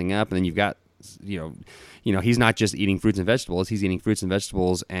blend something up, and then you've got he's not just eating fruits and vegetables, he's eating fruits and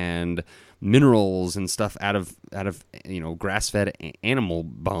vegetables and minerals and stuff out of grass-fed animal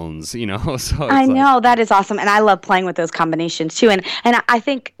bones, So I know that is awesome, and I love playing with those combinations too. And I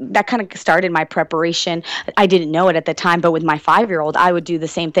think that kind of started my preparation. I didn't know it at the time, but with my 5-year-old, I would do the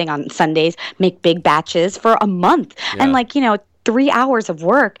same thing on Sundays, make big batches for a month, and 3 hours of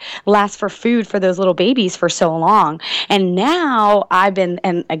work lasts for food for those little babies for so long. And now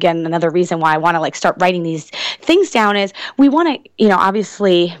and again, another reason why I want to like start writing these things down is we want to,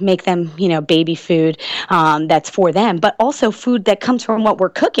 obviously make them, baby food that's for them, but also food that comes from what we're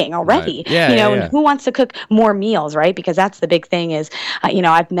cooking already. Right. Yeah, And who wants to cook more meals, right? Because that's the big thing is,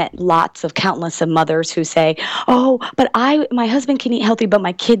 I've met countless of mothers who say, oh, but my husband can eat healthy, but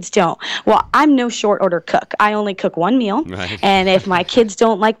my kids don't. Well, I'm no short order cook. I only cook one meal. Right. And if my kids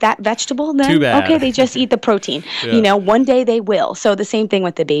don't like that vegetable, then Too bad. okay, they just eat the protein. Yeah. One day they will. So the same thing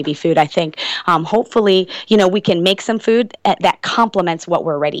with the baby food. I think hopefully, we can make some food that complements what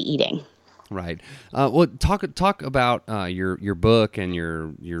we're already eating. Right. Well, talk about your book and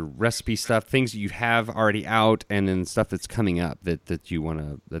your recipe stuff, things that you have already out, and then stuff that's coming up that you want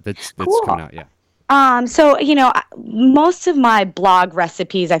to that's Cool. coming out. Yeah. So, most of my blog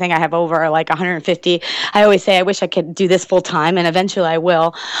recipes, I think I have over like 150. I always say I wish I could do this full time, and eventually I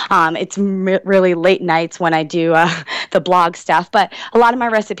will. It's really late nights when I do the blog stuff, but a lot of my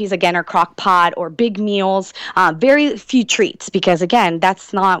recipes, again, are crock pot or big meals, very few treats, because, again,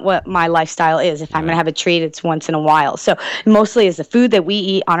 that's not what my lifestyle is. If I'm going to have a treat, it's once in a while. So mostly is the food that we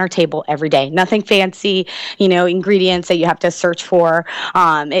eat on our table every day. Nothing fancy, ingredients that you have to search for.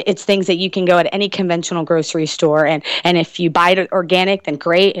 It's things that you can go at any conventional grocery store, and if you buy it organic, then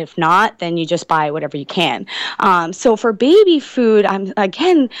great. If not, then you just buy whatever you can. So for baby food, I'm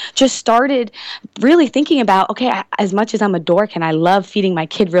again just started really thinking about, okay, as much as I'm a dork and I love feeding my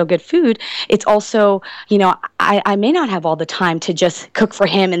kid real good food, it's also, I may not have all the time to just cook for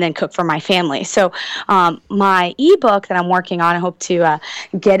him and then cook for my family. So my ebook that I'm working on, I hope to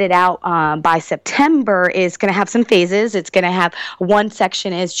get it out by September, is going to have some phases. It's going to have one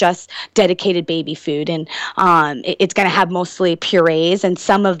section is just dedicated baby food, and it's going to have mostly purees and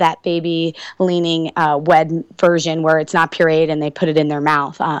some of that baby leaning wed version where it's not pureed and they put it in their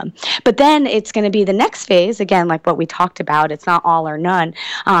mouth. But then it's going to be the next phase, again, like what we talked about. It's not all or none,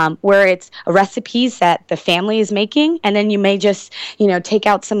 where it's recipes that the family is making, and then you may just take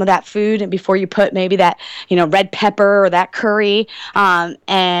out some of that food and before you put maybe that red pepper or that curry,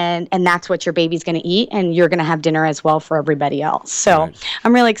 and that's what your baby's going to eat, and you're going to have dinner as well for everybody else. So Right.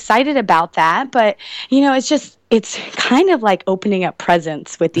 I'm really excited about that. But, it's kind of like opening up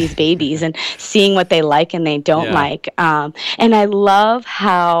presents with these babies and seeing what they like and they don't like. And I love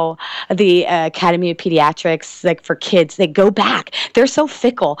how the Academy of Pediatrics, like for kids, they go back. They're so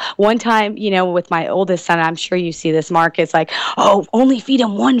fickle. One time, with my oldest son, I'm sure you see this, Mark, it's like, oh, only feed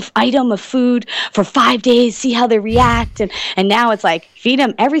them one item of food for 5 days, see how they react. And now it's like, feed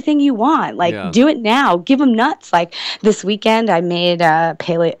them everything you want. Like, do it now. Give them nuts. Like this weekend, I made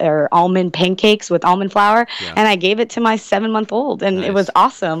almond pancakes with almond flour. Yeah. And I gave it to my 7-month-old, and It was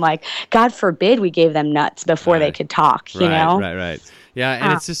awesome. Like, God forbid we gave them nuts before they could talk, Right. Yeah,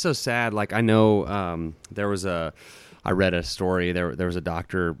 and it's just so sad. Like, I know I read a story, there was a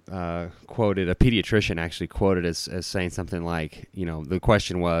doctor quoted, a pediatrician actually quoted as saying something like, the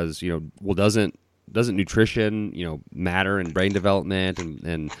question was, well, doesn't nutrition, matter in brain development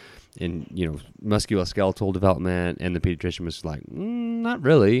and musculoskeletal development? And the pediatrician was like, not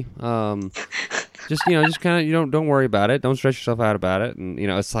really. Just kind of don't worry about it. Don't stress yourself out about it. And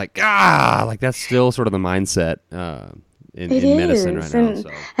it's like that's still sort of the mindset in medicine right now.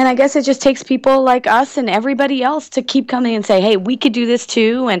 And I guess it just takes people like us and everybody else to keep coming and say, hey, we could do this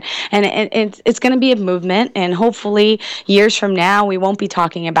too. And it's going to be a movement. And hopefully years from now, we won't be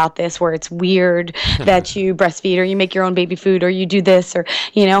talking about this where it's weird that you breastfeed or you make your own baby food or you do this or,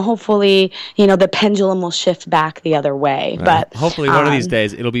 hopefully, the pendulum will shift back the other way. Right. But hopefully one of these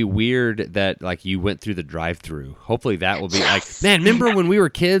days it'll be weird that like you went through the drive-through. Hopefully that will be like, man, remember when we were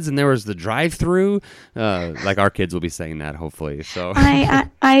kids and there was the drive-through? Like our kids will be saying that, hopefully. So I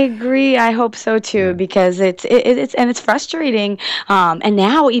agree. I hope so too, because it's frustrating. And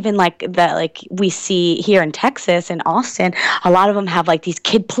now even like we see here in Texas and Austin, a lot of them have like these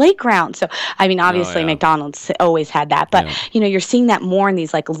kid playgrounds. So I mean, obviously McDonald's always had that, but you're seeing that more in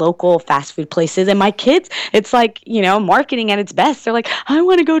these like local fast food places. And my kids, it's like marketing at its best. They're like, I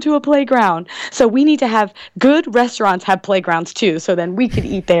want to go to a playground. So we need to have good restaurants have playgrounds too. So then we could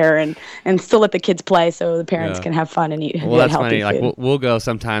eat there and still let the kids play, so the parents can have fun and eat. Well, that's funny. Food. Like we'll go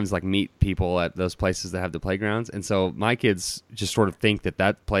sometimes, like meet people at those places that have the playgrounds, and so my kids just sort of think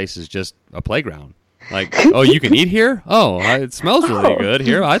that place is just a playground. Like, oh, you can eat here? Oh, it smells really good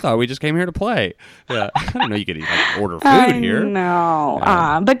here. I thought we just came here to play. Yeah, I didn't know you could order food here. No,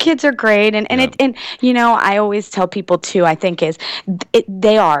 but kids are great, and I always tell people too. I think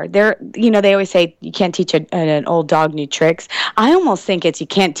they always say you can't teach an old dog new tricks. I almost think it's you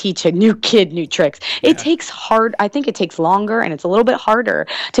can't teach a new kid new tricks. It takes I think it takes longer, and it's a little bit harder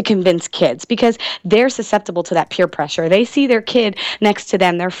to convince kids because they're susceptible to that peer pressure. They see their kid next to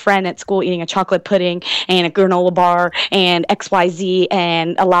them, their friend at school eating a chocolate pudding and a granola bar and XYZ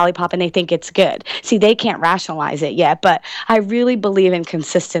and a lollipop, and they think it's good. See, they can't rationalize it yet, but I really believe in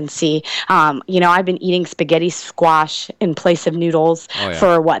consistency. I've been eating spaghetti squash in place of noodles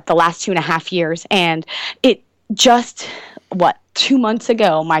for the last 2.5 years, and it just 2 months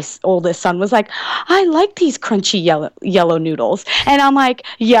ago, my oldest son was like, I like these crunchy yellow noodles. And I'm like,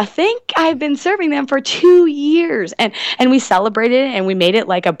 you think? I've been serving them for 2 years. And we celebrated it, and we made it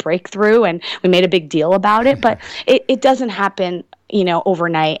like a breakthrough, and we made a big deal about it. But it doesn't happen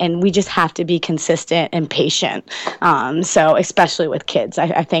overnight, and we just have to be consistent and patient. So especially with kids,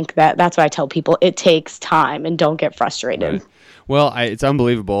 I think that's what I tell people. It takes time, and don't get frustrated. Right. Well, it's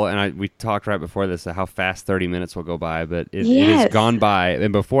unbelievable, and we talked right before this how fast 30 minutes will go by, but it has gone by.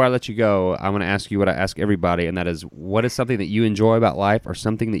 And before I let you go, I want to ask you what I ask everybody, and that is, what is something that you enjoy about life or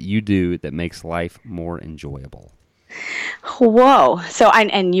something that you do that makes life more enjoyable? Whoa. So,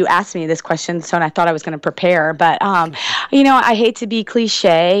 and you asked me this question, so I thought I was going to prepare, but, I hate to be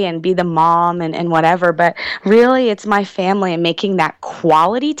cliche and be the mom and whatever, but really it's my family and making that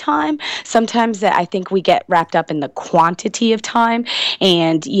quality time. Sometimes that I think we get wrapped up in the quantity of time,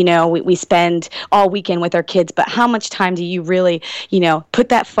 and, we spend all weekend with our kids, but how much time do you really, put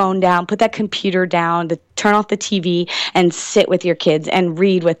that phone down, put that computer down, turn off the TV and sit with your kids and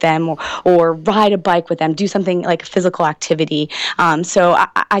read with them or ride a bike with them, do something like a physical activity. So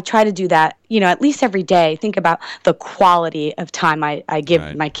I try to do that, at least every day. Think about the quality of time I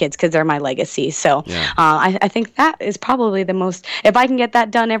give my kids because they're my legacy. So I think that is probably the most, if I can get that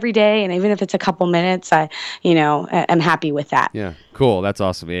done every day, and even if it's a couple minutes, I'm happy with that. Yeah, cool. That's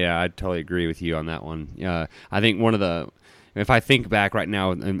awesome. Yeah, I totally agree with you on that one. I think if I think back right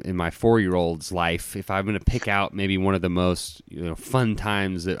now in my 4-year-old's life, if I'm going to pick out maybe one of the most fun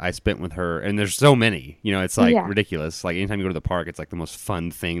times that I spent with her, and there's so many, it's like ridiculous. Like anytime you go to the park, it's like the most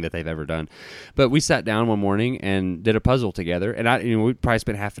fun thing that they've ever done. But we sat down one morning and did a puzzle together, and we probably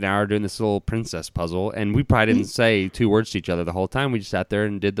spent half an hour doing this little princess puzzle, and we probably didn't say 2 words to each other the whole time. We just sat there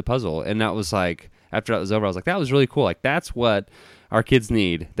and did the puzzle, and that was like, after that was over, I was like, that was really cool. Like that's what our kids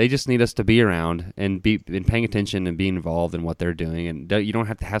need. They just need us to be around and be paying attention and be involved in what they're doing. And you don't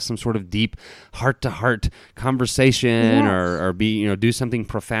have to have some sort of deep heart-to-heart conversation or be do something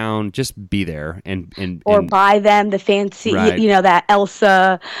profound. Just be there and buy them the fancy that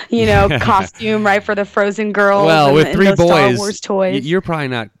Elsa costume for the Frozen girls. Well, with 3 boys, Star Wars toys. You're probably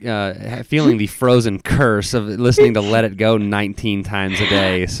not feeling the Frozen curse of listening to Let It Go 19 times a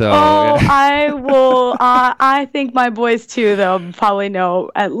day. So I will. I think my boys too, though. Probably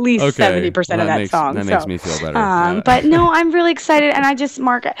know at least 70% of that song. That makes me feel better. But no, I'm really excited, and I just,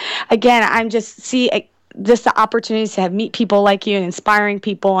 Mark, again, I'm just just the opportunities to meet people like you and inspiring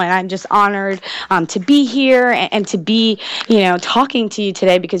people, and I'm just honored to be here and to be talking to you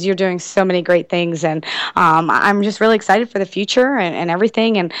today because you're doing so many great things, and I'm just really excited for the future and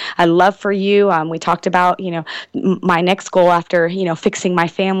everything, and I love for you. We talked about my next goal after fixing my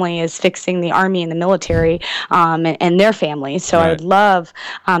family is fixing the Army and the military and their families, so I would love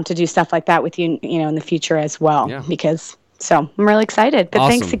to do stuff like that with you in the future as well because So I'm really excited. But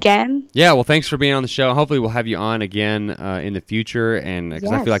Thanks again. Yeah, well, thanks for being on the show. Hopefully we'll have you on again in the future, and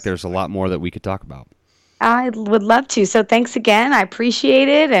because I feel like there's a lot more that we could talk about. I would love to. So thanks again. I appreciate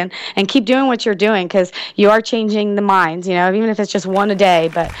it, and keep doing what you're doing because you are changing the minds, even if it's just one a day,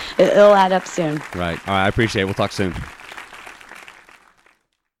 but it'll add up soon. Right. All right. I appreciate it. We'll talk soon.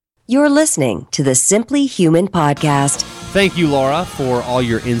 You're listening to the Simply Human podcast. Thank you, Laura, for all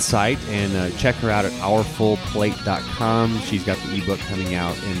your insight, and check her out at OurFullPlate.com. She's got the ebook coming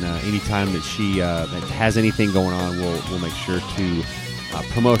out, and anytime that she that has anything going on, we'll make sure to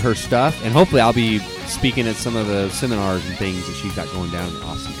promote her stuff, and hopefully I'll be speaking at some of the seminars and things that she's got going down in the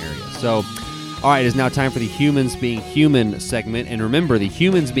Austin area. So, all right, it is now time for the Humans Being Human segment, and remember, the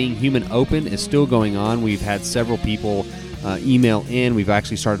Humans Being Human Open is still going on. We've had several people email in. We've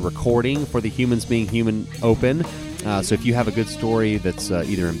actually started recording for the Humans Being Human Open. So if you have a good story that's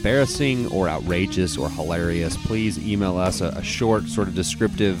either embarrassing or outrageous or hilarious, please email us a short, sort of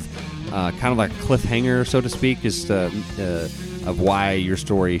descriptive, kind of like a cliffhanger, so to speak. Just of why your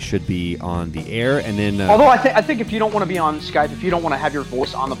story should be on the air. And then, although I think if you don't want to be on Skype, if you don't want to have your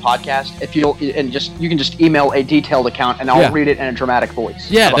voice on the podcast, you can just email a detailed account and I'll read it in a dramatic voice.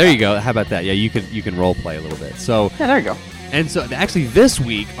 Yeah, there you go. How about that? Yeah, you can role play a little bit. So yeah, there you go. And so actually this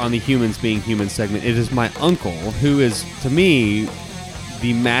week on the Humans Being Human segment, it is my uncle who is, to me,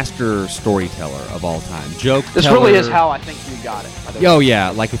 the master storyteller of all time. This really is how I think you got it. Oh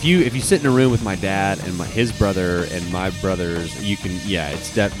yeah, like if you sit in a room with my dad and his brother and my brothers, you can it's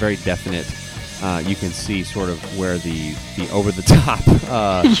very definite. You can see sort of where the over the top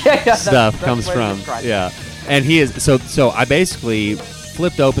stuff comes from. Yeah, and he is so I basically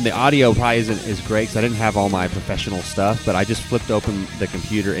flipped open the audio. Probably isn't as great because I didn't have all my professional stuff, but I just flipped open the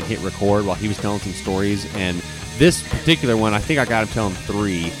computer and hit record while he was telling some stories. And this particular one, I think I got him telling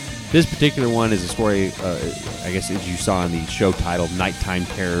 3. This particular one is a story, I guess, as you saw in the show titled "Nighttime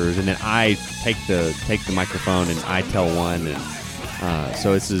Terrors," and then I take the microphone and I tell one, and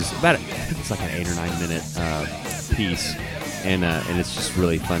so this is I think it's like an 8 or 9 minute piece, and it's just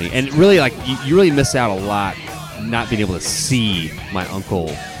really funny, and really like you really miss out a lot not being able to see my uncle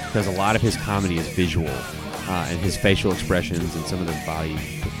because a lot of his comedy is visual, and his facial expressions and some of the body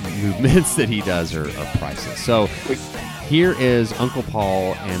movements that he does are priceless. So here is Uncle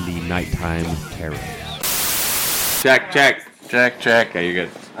Paul and the Nighttime Terrors. Check. Okay, you're good.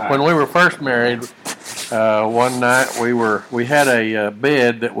 When we were first married, one night we had a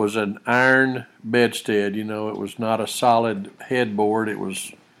bed that was an iron bedstead. You know, it was not a solid headboard. It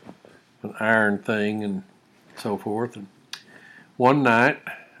was an iron thing and so forth. And one night,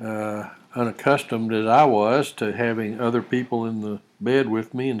 unaccustomed as I was to having other people in the bed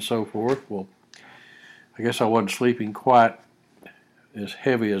with me and so forth, well, I guess I wasn't sleeping quite as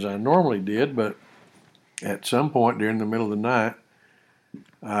heavy as I normally did, but at some point during the middle of the night,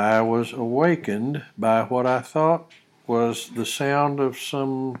 I was awakened by what I thought was the sound of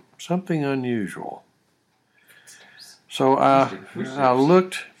something unusual. So I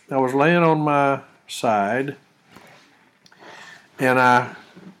looked, I was laying on my side, and I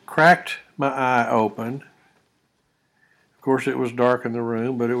cracked my eye open. Of course, it was dark in the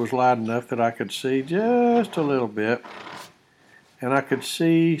room, but it was light enough that I could see just a little bit. And I could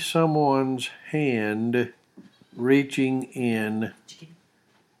see someone's hand reaching in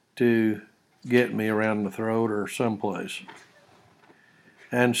to get me around the throat or someplace.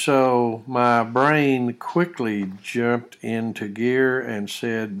 And so my brain quickly jumped into gear and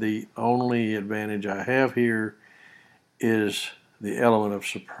said, the only advantage I have here is the element of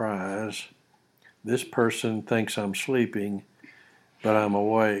surprise. This person thinks I'm sleeping, but I'm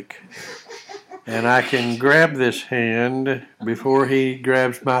awake. And I can grab this hand before he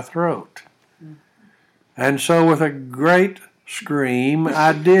grabs my throat. And so with a great scream,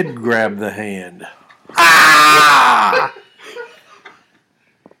 I did grab the hand. Ah!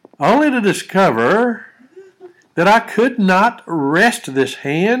 Only to discover that I could not wrest this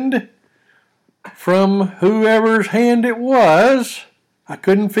hand from whoever's hand it was. I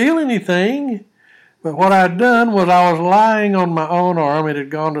couldn't feel anything. But what I'd done was I was lying on my own arm. It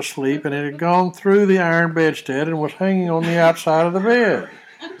had gone to sleep, and it had gone through the iron bedstead and was hanging on the outside of the bed.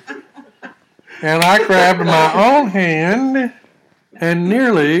 And I grabbed my own hand and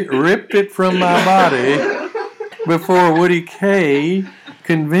nearly ripped it from my body before Woody K.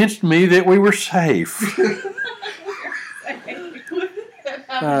 convinced me that we were safe.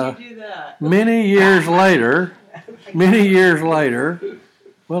 How did you do that? Many years later,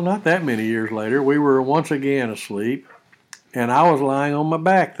 well, not that many years later, we were once again asleep, and I was lying on my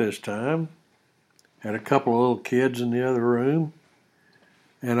back this time. Had a couple of little kids in the other room,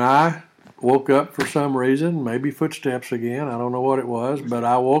 and I woke up for some reason, maybe footsteps again, I don't know what it was, but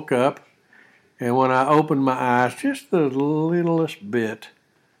I woke up, and when I opened my eyes just the littlest bit,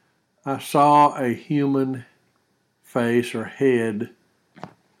 I saw a human face or head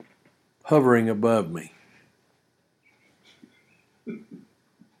hovering above me.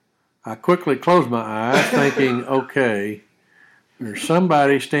 I quickly closed my eyes thinking, okay, there's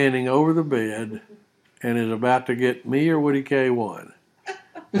somebody standing over the bed and is about to get me or Woody K1.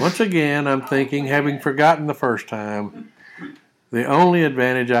 Once again, I'm thinking, having forgotten the first time, the only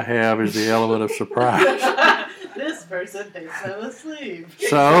advantage I have is the element of surprise. This person thinks I'm asleep.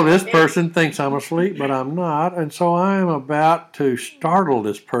 So this person thinks I'm asleep, but I'm not, and so I am about to startle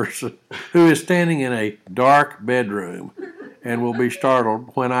this person who is standing in a dark bedroom and will be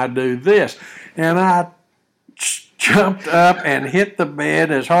startled when I do this. And I jumped up and hit the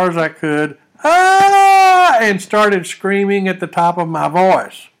bed as hard as I could, and started screaming at the top of my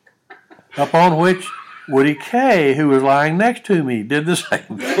voice, upon which Woody K., who was lying next to me, did the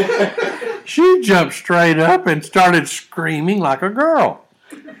same. She jumped straight up and started screaming like a girl.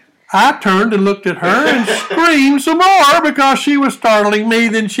 I turned and looked at her and screamed some more because she was startling me.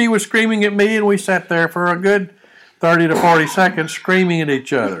 Then she was screaming at me, and we sat there for a good 30 to 40 seconds screaming at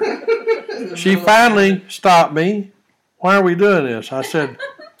each other. She finally stopped me. Why are we doing this? I said,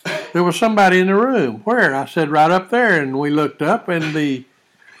 there was somebody in the room. Where? I said, right up there. And we looked up, and the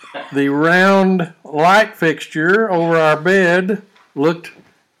round light fixture over our bed looked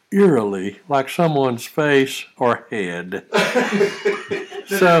eerily like someone's face or head.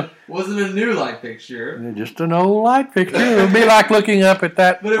 So wasn't a new light fixture. just an old light fixture. It would be like looking up at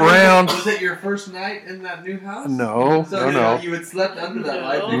that round. Was it your first night in that new house? No, no. You had slept under that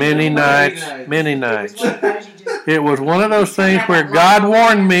light fixture. Many nights. It was one of those things where God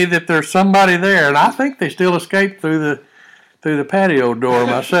warned me that there's somebody there, and I think they still escaped through the patio door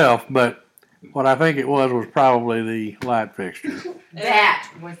myself. But what I think it was probably the light fixture. That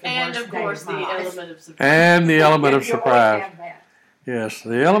was the and worst of course the element of surprise. And the element of surprise. Yes,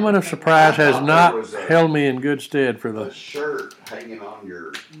 the element of surprise has not held me in good stead for the shirt hanging on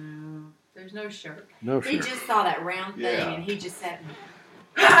your. No, there's no shirt. No shirt. He just saw that round thing and he just sat and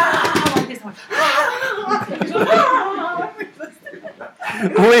like this one.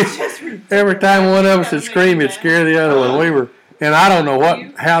 Every time one of us would scream, it'd scare the other one. And I don't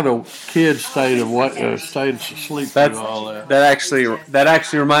know how the kids stayed asleep through all that. That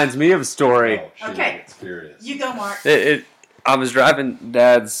actually reminds me of a story. Okay, you go, Mark. I was driving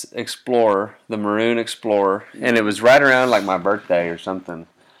Dad's Explorer, the maroon Explorer, and it was right around like my birthday or something.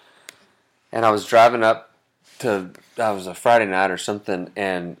 And I was driving up that was a Friday night or something,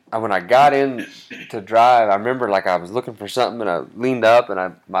 and when I got in to drive, I remember like I was looking for something, and I leaned up,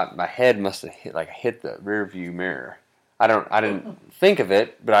 and my head must have hit the rear view mirror. I didn't think of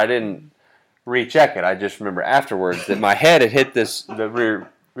it, but I didn't recheck it. I just remember afterwards that my head had hit the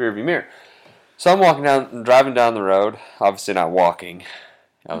rear view mirror. So I'm driving down the road. Obviously not walking.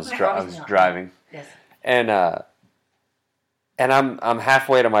 I was driving. Yes. And I'm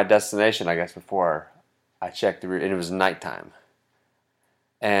halfway to my destination, I guess, before I checked the rear, and it was nighttime.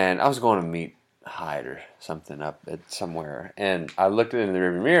 And I was going to meet Hyde or something up at somewhere, and I looked in the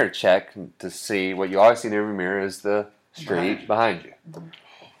rearview mirror to check to see what you always see in the rearview mirror is the street behind you.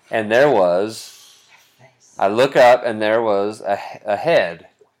 And I look up, and there was a head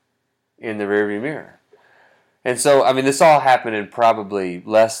in the rearview mirror. And so, I mean, this all happened in probably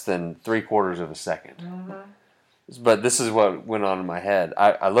less than 3/4 of a second. Mm-hmm. But this is what went on in my head.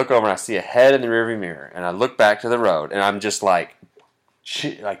 I look over and I see a head in the rearview mirror, and I look back to the road, and I'm just like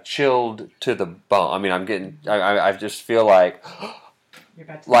chilled to the bone. I mean, I just feel like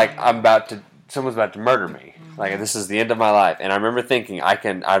someone's about to murder me. Mm-hmm. Like this is the end of my life. And I remember thinking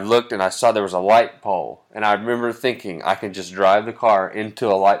I looked and I saw there was a light pole, and I remember thinking I can just drive the car into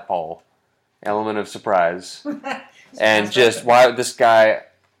a light pole. Element of surprise. And just why would this guy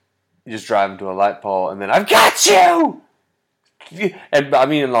just drive into a light pole, and then I've got you. And I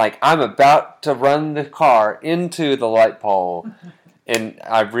mean, like I'm about to run the car into the light pole, and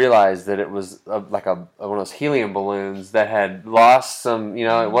I realized that it was like one of those helium balloons that had lost some.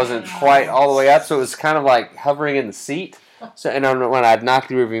 It wasn't quite all the way up, so it was kind of like hovering in the seat. So, and when I'd knocked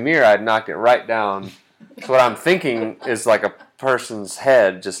the rearview mirror, I'd knocked it right down. So what I'm thinking is like a person's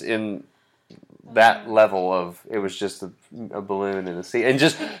head just in that level of, it was just a balloon in a seat, and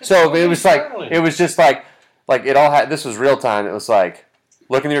just so it was just like it all had. This was real time. It was like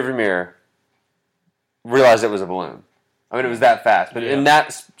look in the rearview mirror, realize it was a balloon. I mean, it was that fast. But in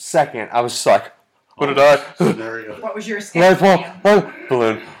that second, I was just like, what did I? What was your escape plan?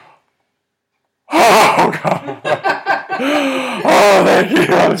 Balloon. Oh God! Oh, thank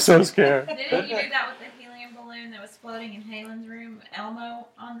you. I'm so scared. Didn't you do that with the helium balloon that was floating in Halen's room, Elmo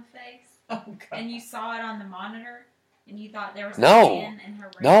on the face? Oh, God. And you saw it on the monitor, and you thought there was a man in her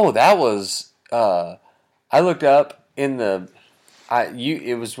room? No, that was. I looked up in the.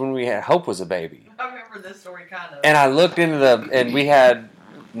 It was when we had Hope was a baby. I remember this story kind of. And I looked into and we had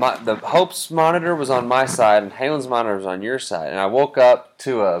the Hope's monitor was on my side, and Halen's monitor was on your side. And I woke up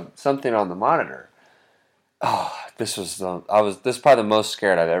to something on the monitor. Oh, this is probably the most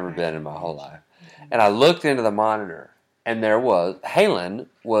scared I've ever been in my whole life. And I looked into the monitor, and Halen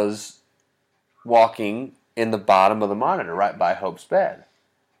was walking in the bottom of the monitor right by Hope's bed.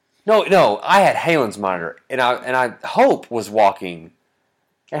 No, I had Halen's monitor, and Hope was walking,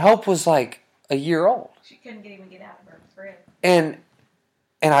 and Hope was like a year old. She couldn't even get out of her crib. And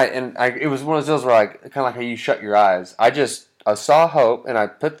it was one of those where kind of like how you shut your eyes. I saw Hope, and I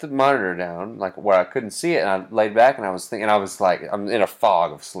put the monitor down like where I couldn't see it, and I laid back, and I was thinking, I'm in a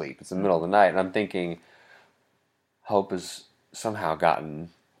fog of sleep. It's the middle of the night, and I'm thinking, Hope has somehow gotten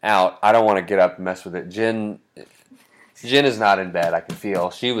out. I don't want to get up and mess with it. Jen is not in bed, I can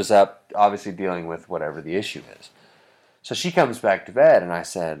feel. She was up, obviously dealing with whatever the issue is. So she comes back to bed, and I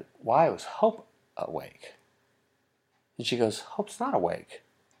said, why was Hope awake? And she goes, Hope's not awake.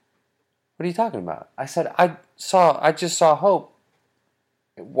 What are you talking about? I said, I just saw Hope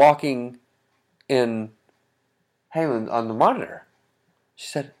walking in Halen on the monitor. She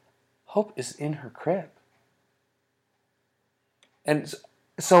said, Hope is in her crib. And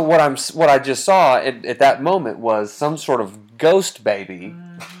so what I just saw at that moment was some sort of ghost baby.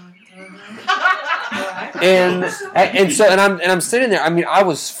 And I'm sitting there. I mean, I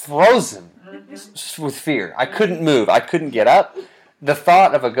was frozen with fear. I couldn't move. I couldn't get up. The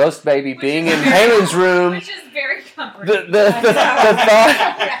thought of a ghost baby being in Halen's room, which is very comforting. The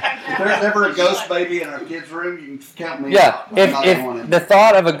thought. If there's ever a ghost baby in our kids' room, you can count me Yeah, out. if the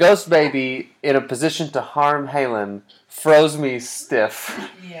thought of a ghost baby in a position to harm Halen froze me stiff,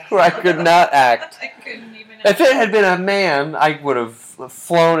 where I could not act. I couldn't even. If it had been a man, I would have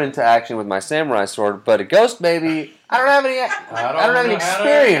flown into action with my samurai sword. But a ghost baby, I don't have any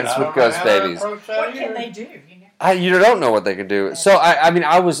experience with ghost babies. What can they do? You don't know what they can do. So I mean,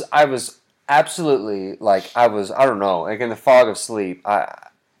 I was absolutely like I don't know, like in the fog of sleep.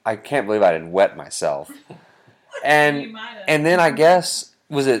 I can't believe I didn't wet myself. And then I guess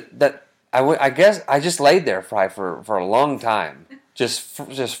was it that I guess I just laid there for a long time,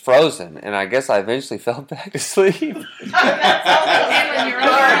 just frozen, and I guess I eventually fell back to sleep.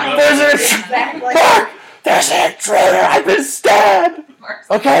 There's an intruder. I've been stabbed.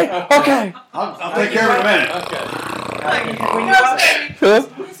 Okay. I'll take care of it in a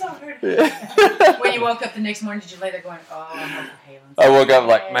minute. When you woke up the next morning, did you lay there going, "Oh, I'm hoping Halen's"? I woke up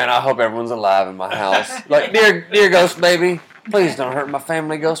like, man, I hope everyone's alive in my house. Like, dear ghost baby, please don't hurt my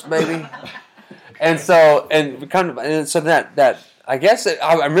family, ghost baby. And so that I guess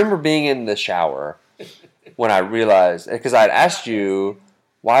I remember being in the shower when I realized, because I had asked you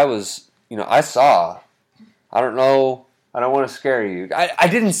why was I don't know. I don't want to scare you. I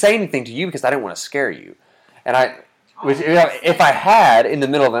didn't say anything to you because I didn't want to scare you. And if I had, in the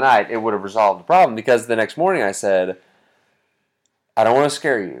middle of the night, it would have resolved the problem. Because the next morning I said, I don't want to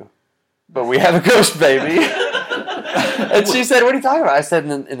scare you, but we have a ghost baby. And she said, what are you talking about? I said,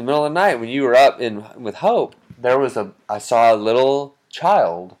 in the middle of the night when you were up with Hope, I saw a little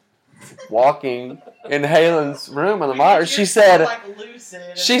child walking in Halen's room on the monitor. She said,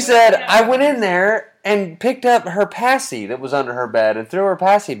 I went in there and picked up her passy that was under her bed and threw her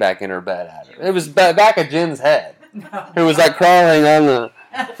passy back in her bed at her. It was back of Jen's head, who was like crawling on the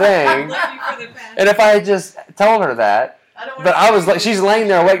thing. And if I had just told her that, but I was like, she's laying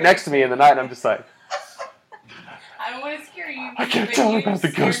there awake next to me in the night, and I'm just like, I don't want to scare you. I can't tell her about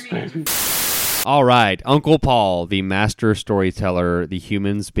the ghost baby. All right, Uncle Paul, the master storyteller, the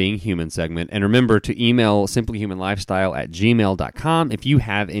Humans Being Human segment. And remember to email simplyhumanlifestyle@gmail.com if you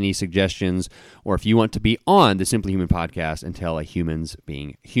have any suggestions or if you want to be on the Simply Human podcast and tell a Humans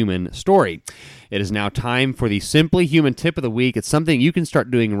Being Human story. It is now time for the Simply Human tip of the week. It's something you can start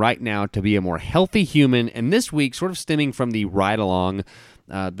doing right now to be a more healthy human. And this week, sort of stemming from the ride-along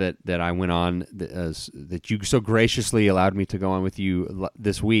that I went on, that you so graciously allowed me to go on with you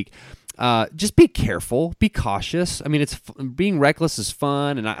this week. Just be careful, be cautious. I mean, being reckless is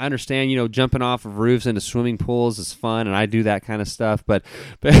fun, and I understand, jumping off of roofs into swimming pools is fun, and I do that kind of stuff. But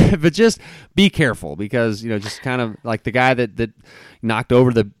just be careful because just kind of like the guy that knocked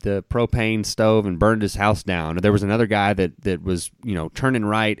over the propane stove and burned his house down. There was another guy that was turning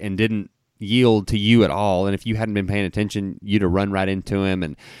right and didn't yield to you at all, and if you hadn't been paying attention, you'd have run right into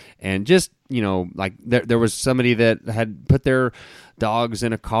him, and just like there was somebody that had put their dogs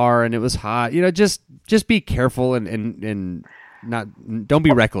in a car and it was hot. Just be careful and don't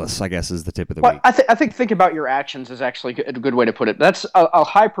be reckless, I guess, is the tip of the week. I think about your actions is actually a good way to put it. That's a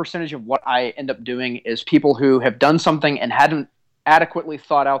high percentage of what I end up doing is people who have done something and hadn't adequately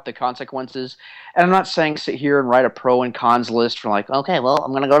thought out the consequences. And I'm not saying sit here and write a pro and cons list for like, okay, well, I'm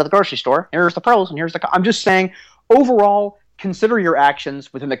going to go to the grocery store. Here's the pros and here's the cons. I'm just saying overall, consider your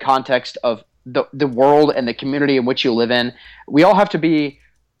actions within the context of the world and the community in which you live in. We all have to be,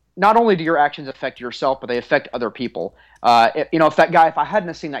 not only do your actions affect yourself, but they affect other people. If I hadn't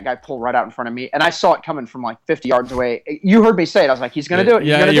have seen that guy pull right out in front of me, and I saw it coming from like 50 yards away, you heard me say it. I was like, he's going to do it.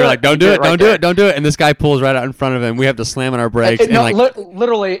 Yeah, you're like, don't do it, don't do it, don't do it. And this guy pulls right out in front of him. We have to slam on our brakes.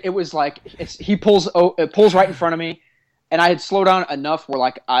 Literally, it was like he pulls right in front of me. and I had slowed down enough where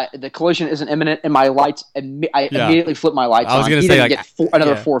like the collision isn't imminent, and my lights. I immediately flipped my lights on. I was going to he say didn't like get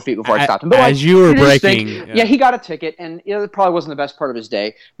another 4 feet before I stopped him. But as you were braking, he got a ticket, and it probably wasn't the best part of his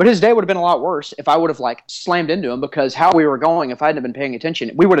day. But his day would have been a lot worse if I would have like slammed into him, because how we were going, if I hadn't been paying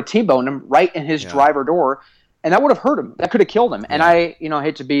attention, we would have T-boned him right in his driver door. And that would have hurt him. That could have killed him. And I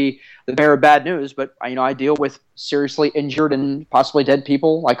hate to be the bearer of bad news, but I deal with seriously injured and possibly dead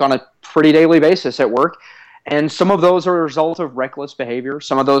people like on a pretty daily basis at work. And some of those are a result of reckless behavior.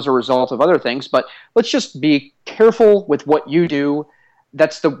 Some of those are a result of other things. But let's just be careful with what you do.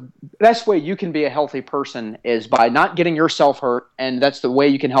 That's the best way you can be a healthy person, is by not getting yourself hurt. And that's the way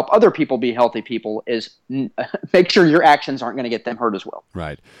you can help other people be healthy people, is make sure your actions aren't going to get them hurt as well.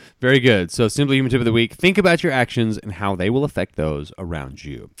 Right. Very good. So Simply Human Tip of the Week, think about your actions and how they will affect those around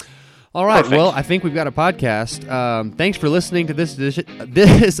you. All right. Perfect. Well, I think we've got a podcast. Thanks for listening to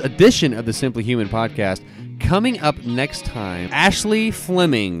this edition of the Simply Human podcast. Coming up next time, Ashley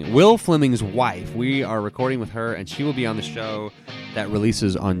Fleming, Will Fleming's wife. We are recording with her, and she will be on the show that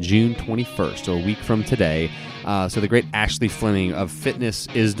releases on June 21st, so a week from today. So the great Ashley Fleming of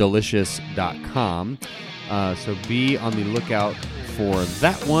fitnessisdelicious.com. So be on the lookout for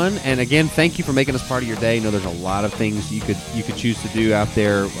that one. And again, thank you for making us part of your day. I know there's a lot of things you could choose to do out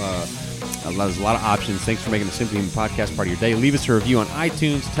there. There's a lot of options. Thanks for making the Simply Human podcast part of your day. Leave us a review on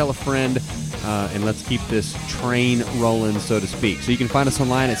iTunes, tell a friend, and let's keep this train rolling, so to speak. So you can find us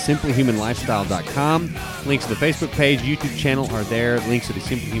online at simplyhumanlifestyle.com. Links to the Facebook page, YouTube channel are there. Links to the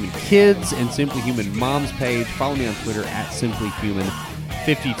Simply Human Kids and Simply Human Moms page. Follow me on Twitter at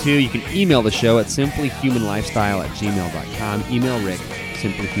simplyhuman52. You can email the show at simplyhumanlifestyle@gmail.com. Email Rick,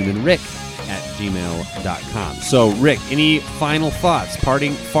 simplyhumanrick@gmail.com. So, Rick, any final thoughts,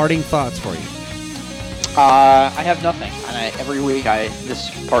 farting thoughts for you? I have nothing. And every week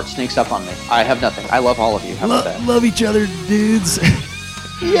this part sneaks up on me. I have nothing. I love all of you. How about that? Love each other, dudes.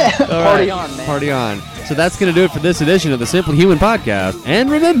 Yeah. Party right. on, man. Party on. So that's going to do it for this edition of the Simply Human podcast. And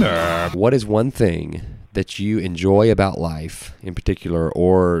remember, what is one thing that you enjoy about life in particular,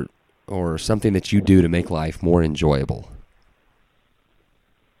 or something that you do to make life more enjoyable?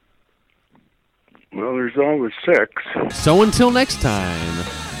 Well, there's always sex. So until next time,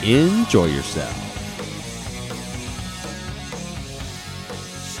 enjoy yourself.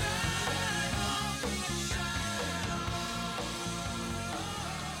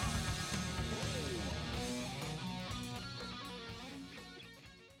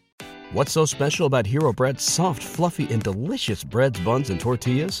 What's so special about Hero Bread's soft, fluffy, and delicious breads, buns, and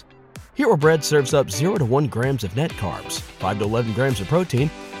tortillas? Hero Bread serves up 0 to 1 grams of net carbs, 5 to 11 grams of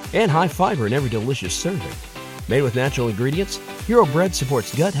protein, and high fiber in every delicious serving. Made with natural ingredients, Hero Bread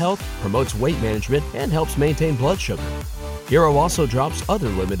supports gut health, promotes weight management, and helps maintain blood sugar. Hero also drops other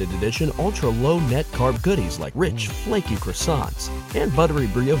limited edition ultra-low net carb goodies like rich, flaky croissants and buttery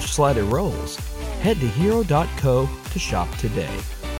brioche slider rolls. Head to hero.co to shop today.